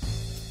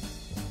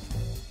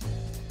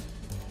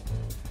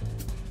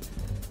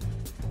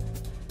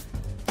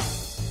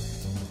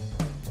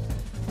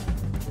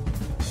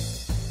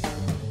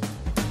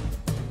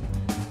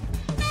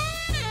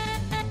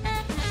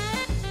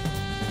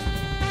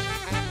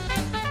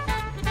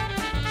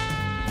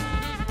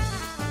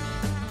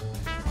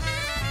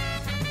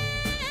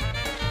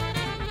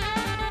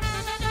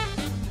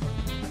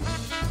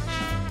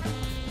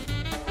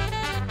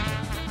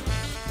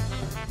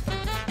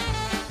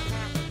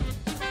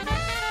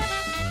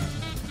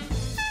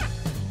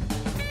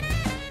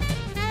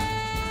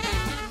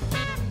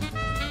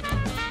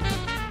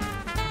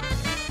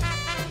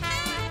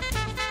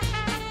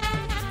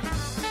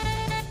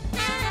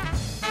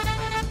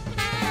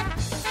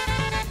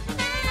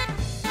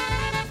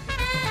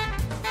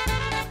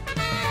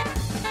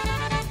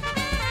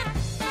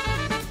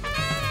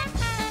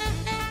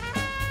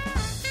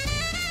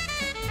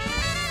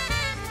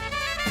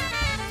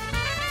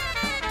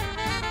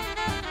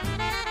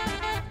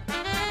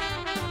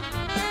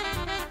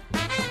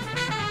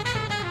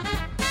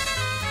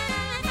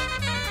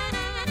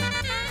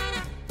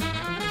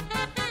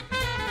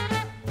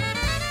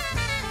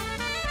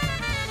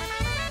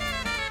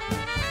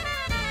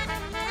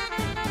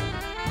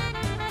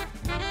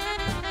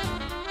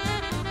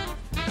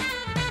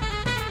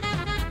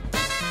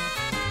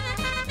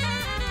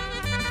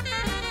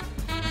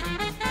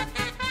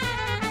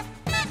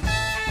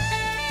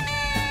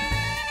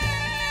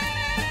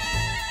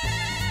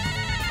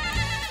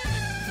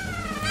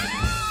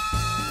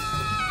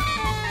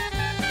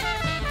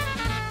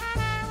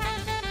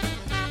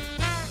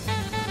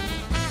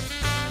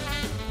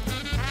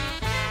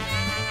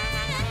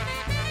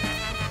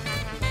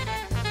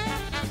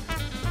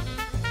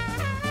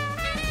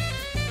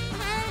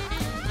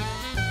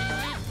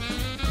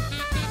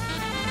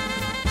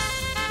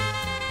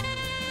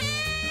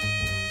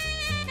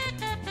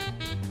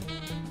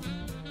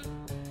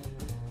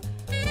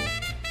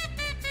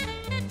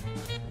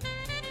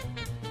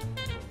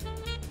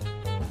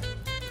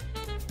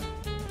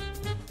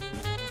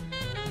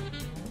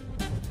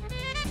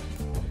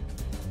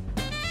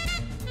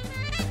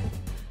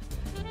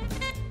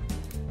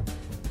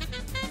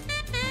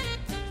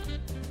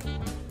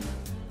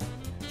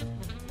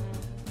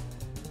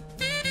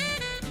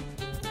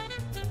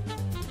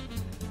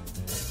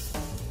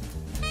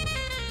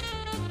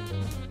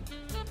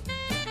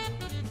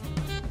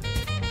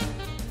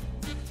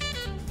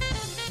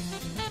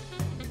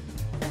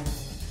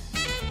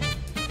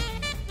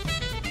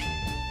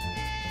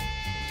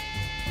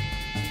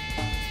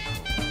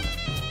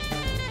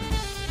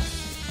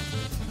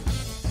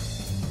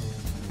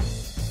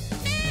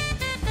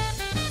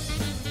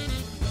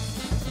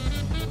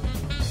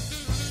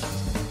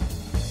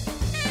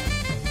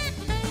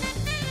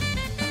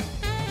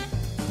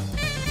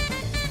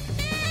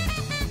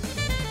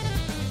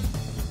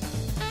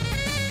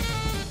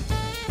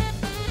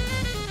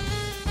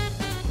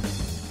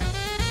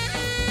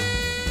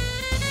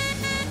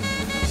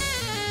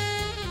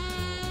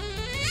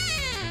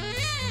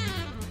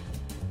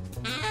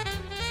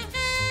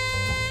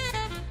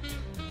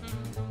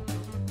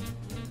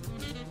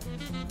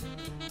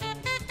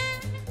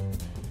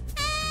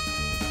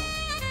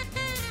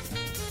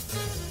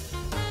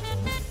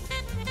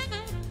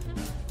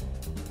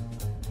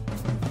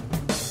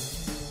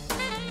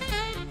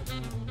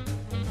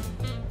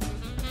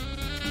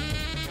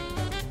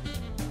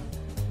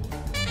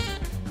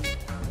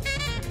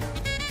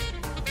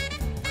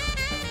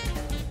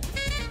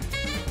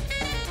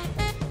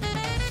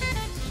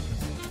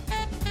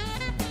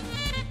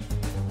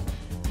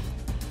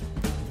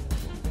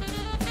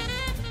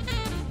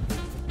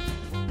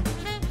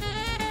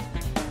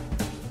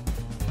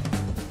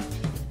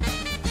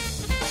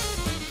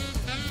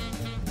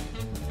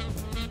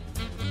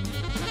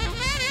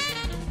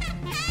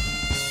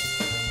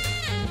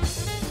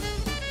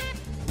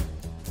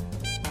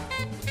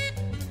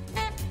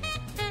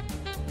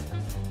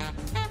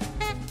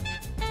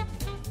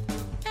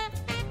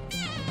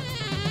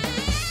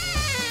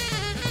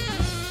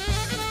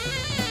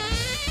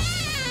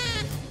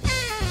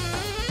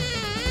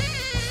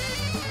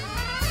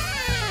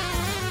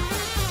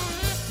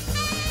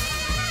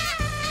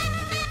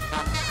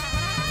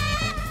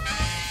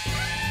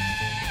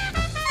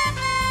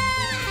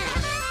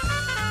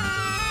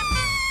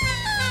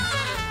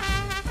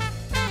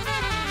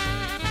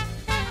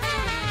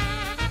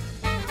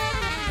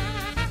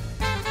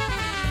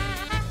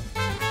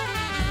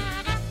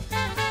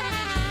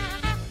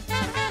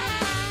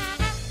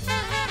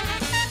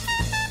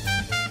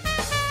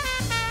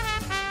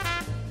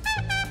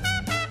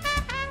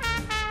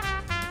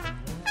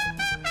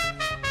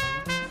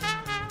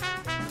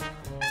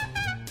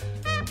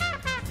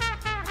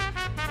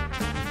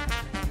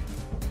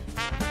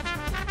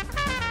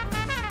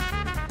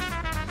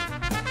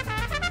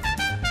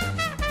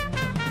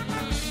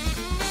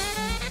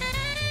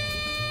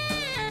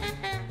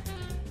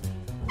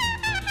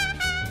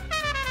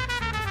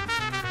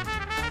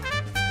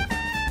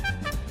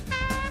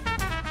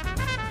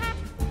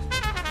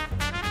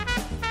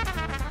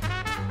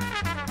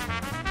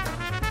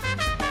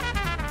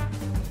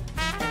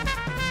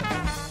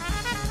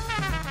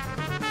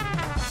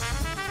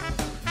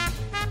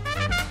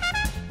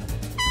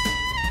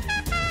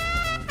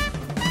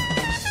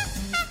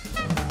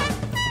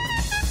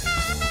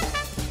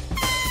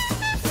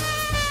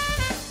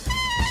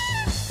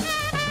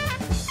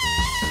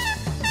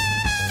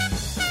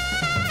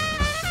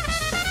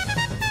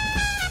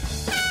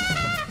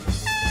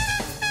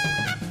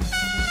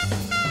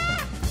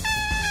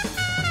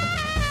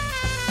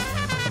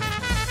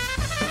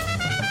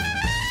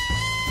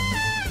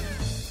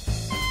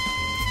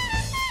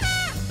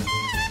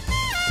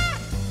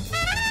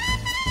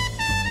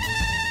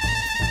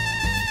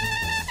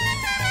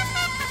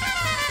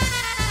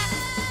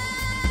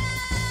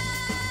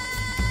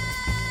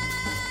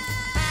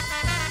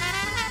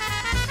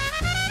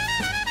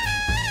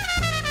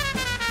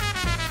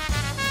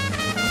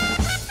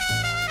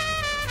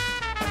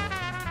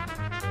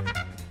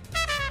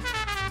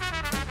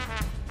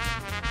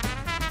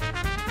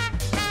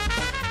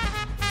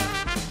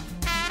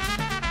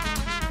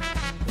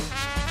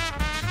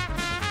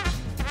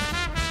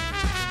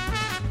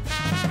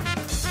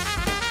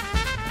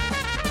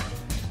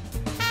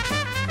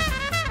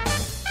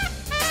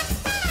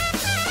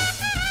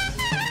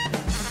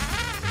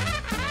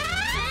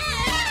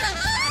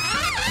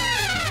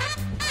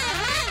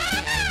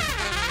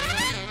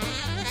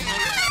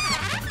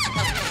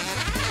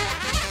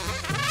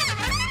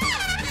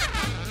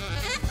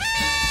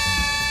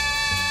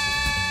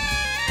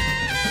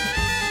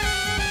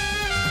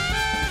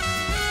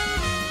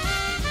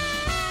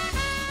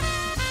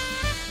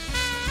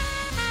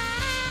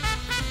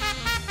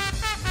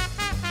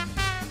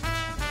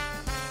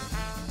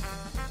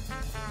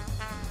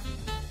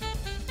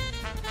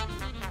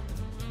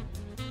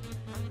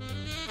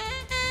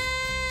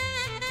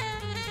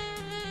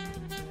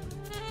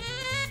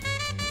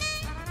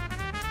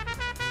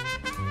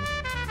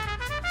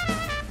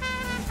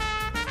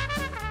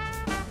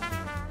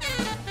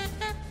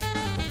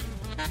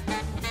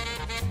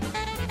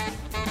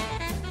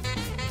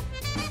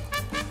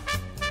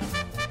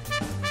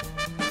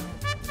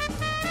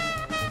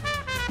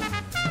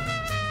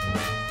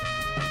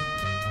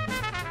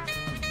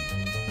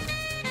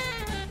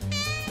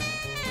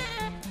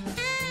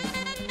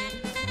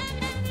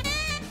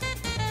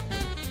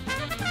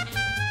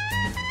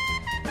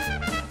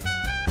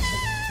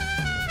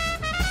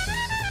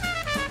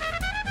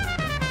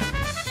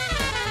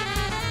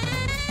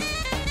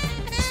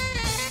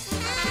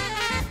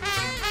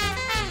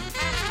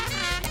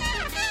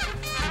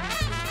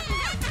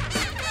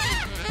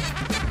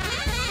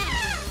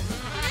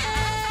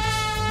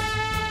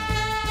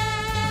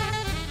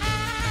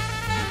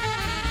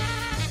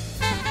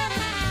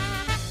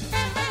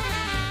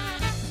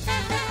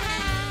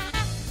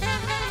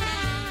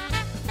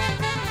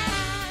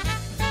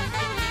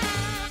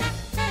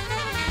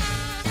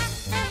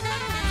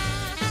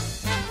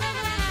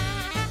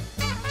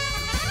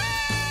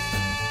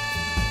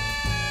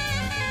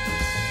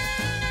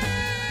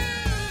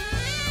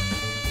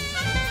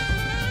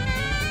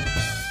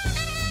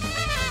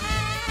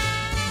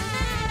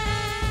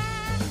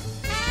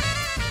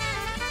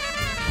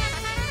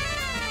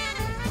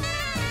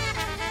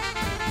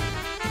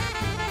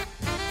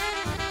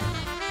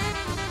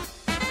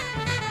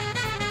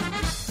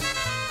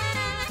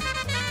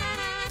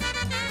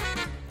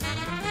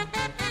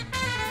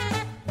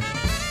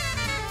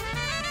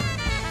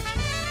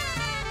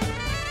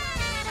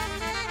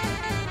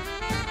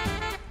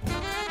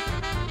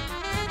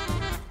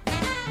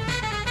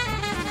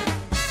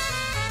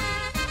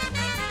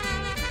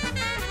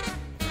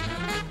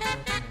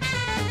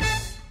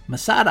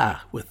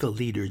 Masada with the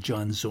leader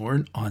John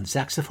Zorn on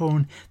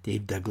saxophone,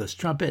 Dave Douglas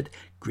trumpet,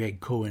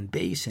 Greg Cohen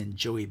bass, and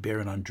Joey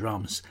Barron on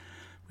drums.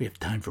 We have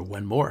time for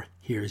one more.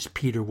 Here's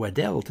Peter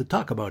Waddell to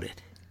talk about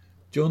it.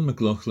 John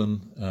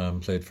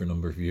McLaughlin played for a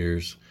number of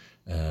years.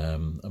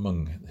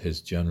 Among his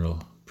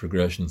general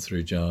progression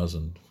through jazz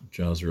and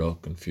jazz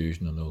rock and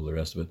fusion and all the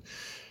rest of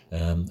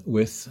it,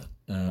 with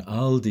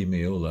Al Di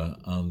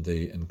Meola and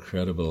the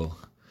incredible,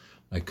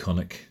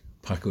 iconic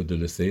Paco de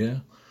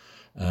Lucia.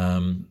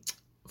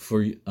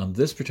 And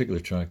this particular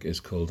track is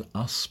called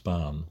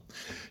Aspan.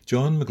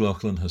 John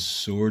McLaughlin has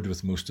soared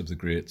with most of the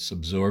greats,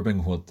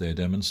 absorbing what they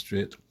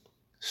demonstrate,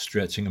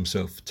 stretching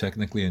himself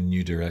technically in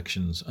new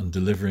directions and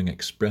delivering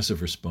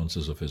expressive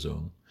responses of his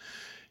own.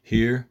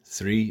 Here,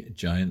 three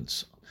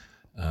giants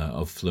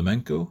of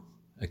flamenco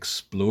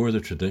explore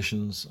the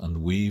traditions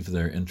and weave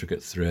their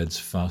intricate threads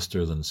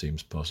faster than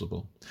seems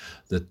possible.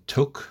 The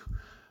toque,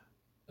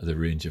 the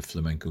range of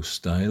flamenco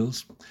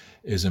styles,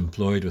 is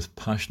employed with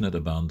passionate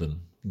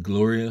abandon.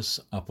 Glorious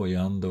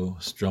apoyando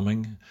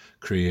strumming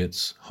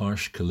creates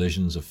harsh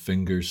collisions of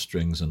fingers,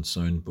 strings, and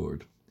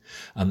soundboard.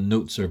 And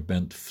notes are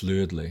bent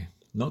fluidly,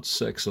 not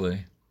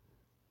sexily,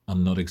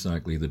 and not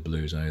exactly the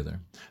blues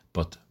either,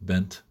 but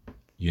bent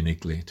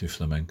uniquely to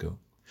flamenco.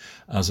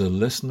 As a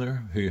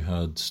listener who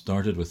had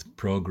started with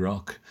prog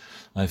rock,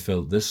 I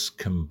felt this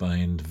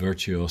combined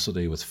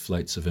virtuosity with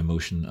flights of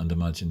emotion and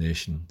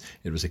imagination.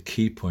 It was a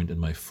key point in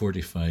my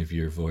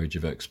 45-year voyage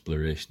of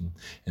exploration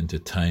into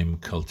time,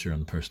 culture,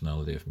 and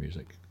personality of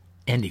music.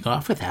 Ending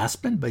off with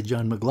Aspen by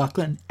John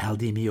McLaughlin, Al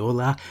Di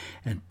Meola,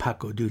 and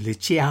Paco de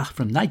Lucia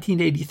from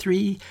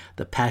 1983,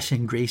 the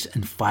Passion, Grace,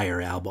 and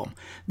Fire album.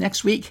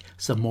 Next week,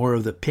 some more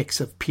of the picks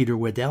of Peter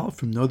Waddell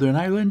from Northern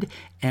Ireland,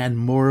 and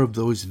more of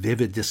those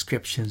vivid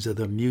descriptions of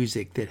the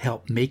music that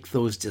help make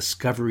those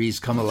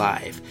discoveries come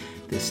alive.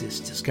 This is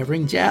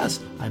Discovering Jazz.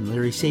 I'm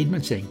Larry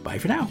Sadman saying bye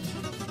for now.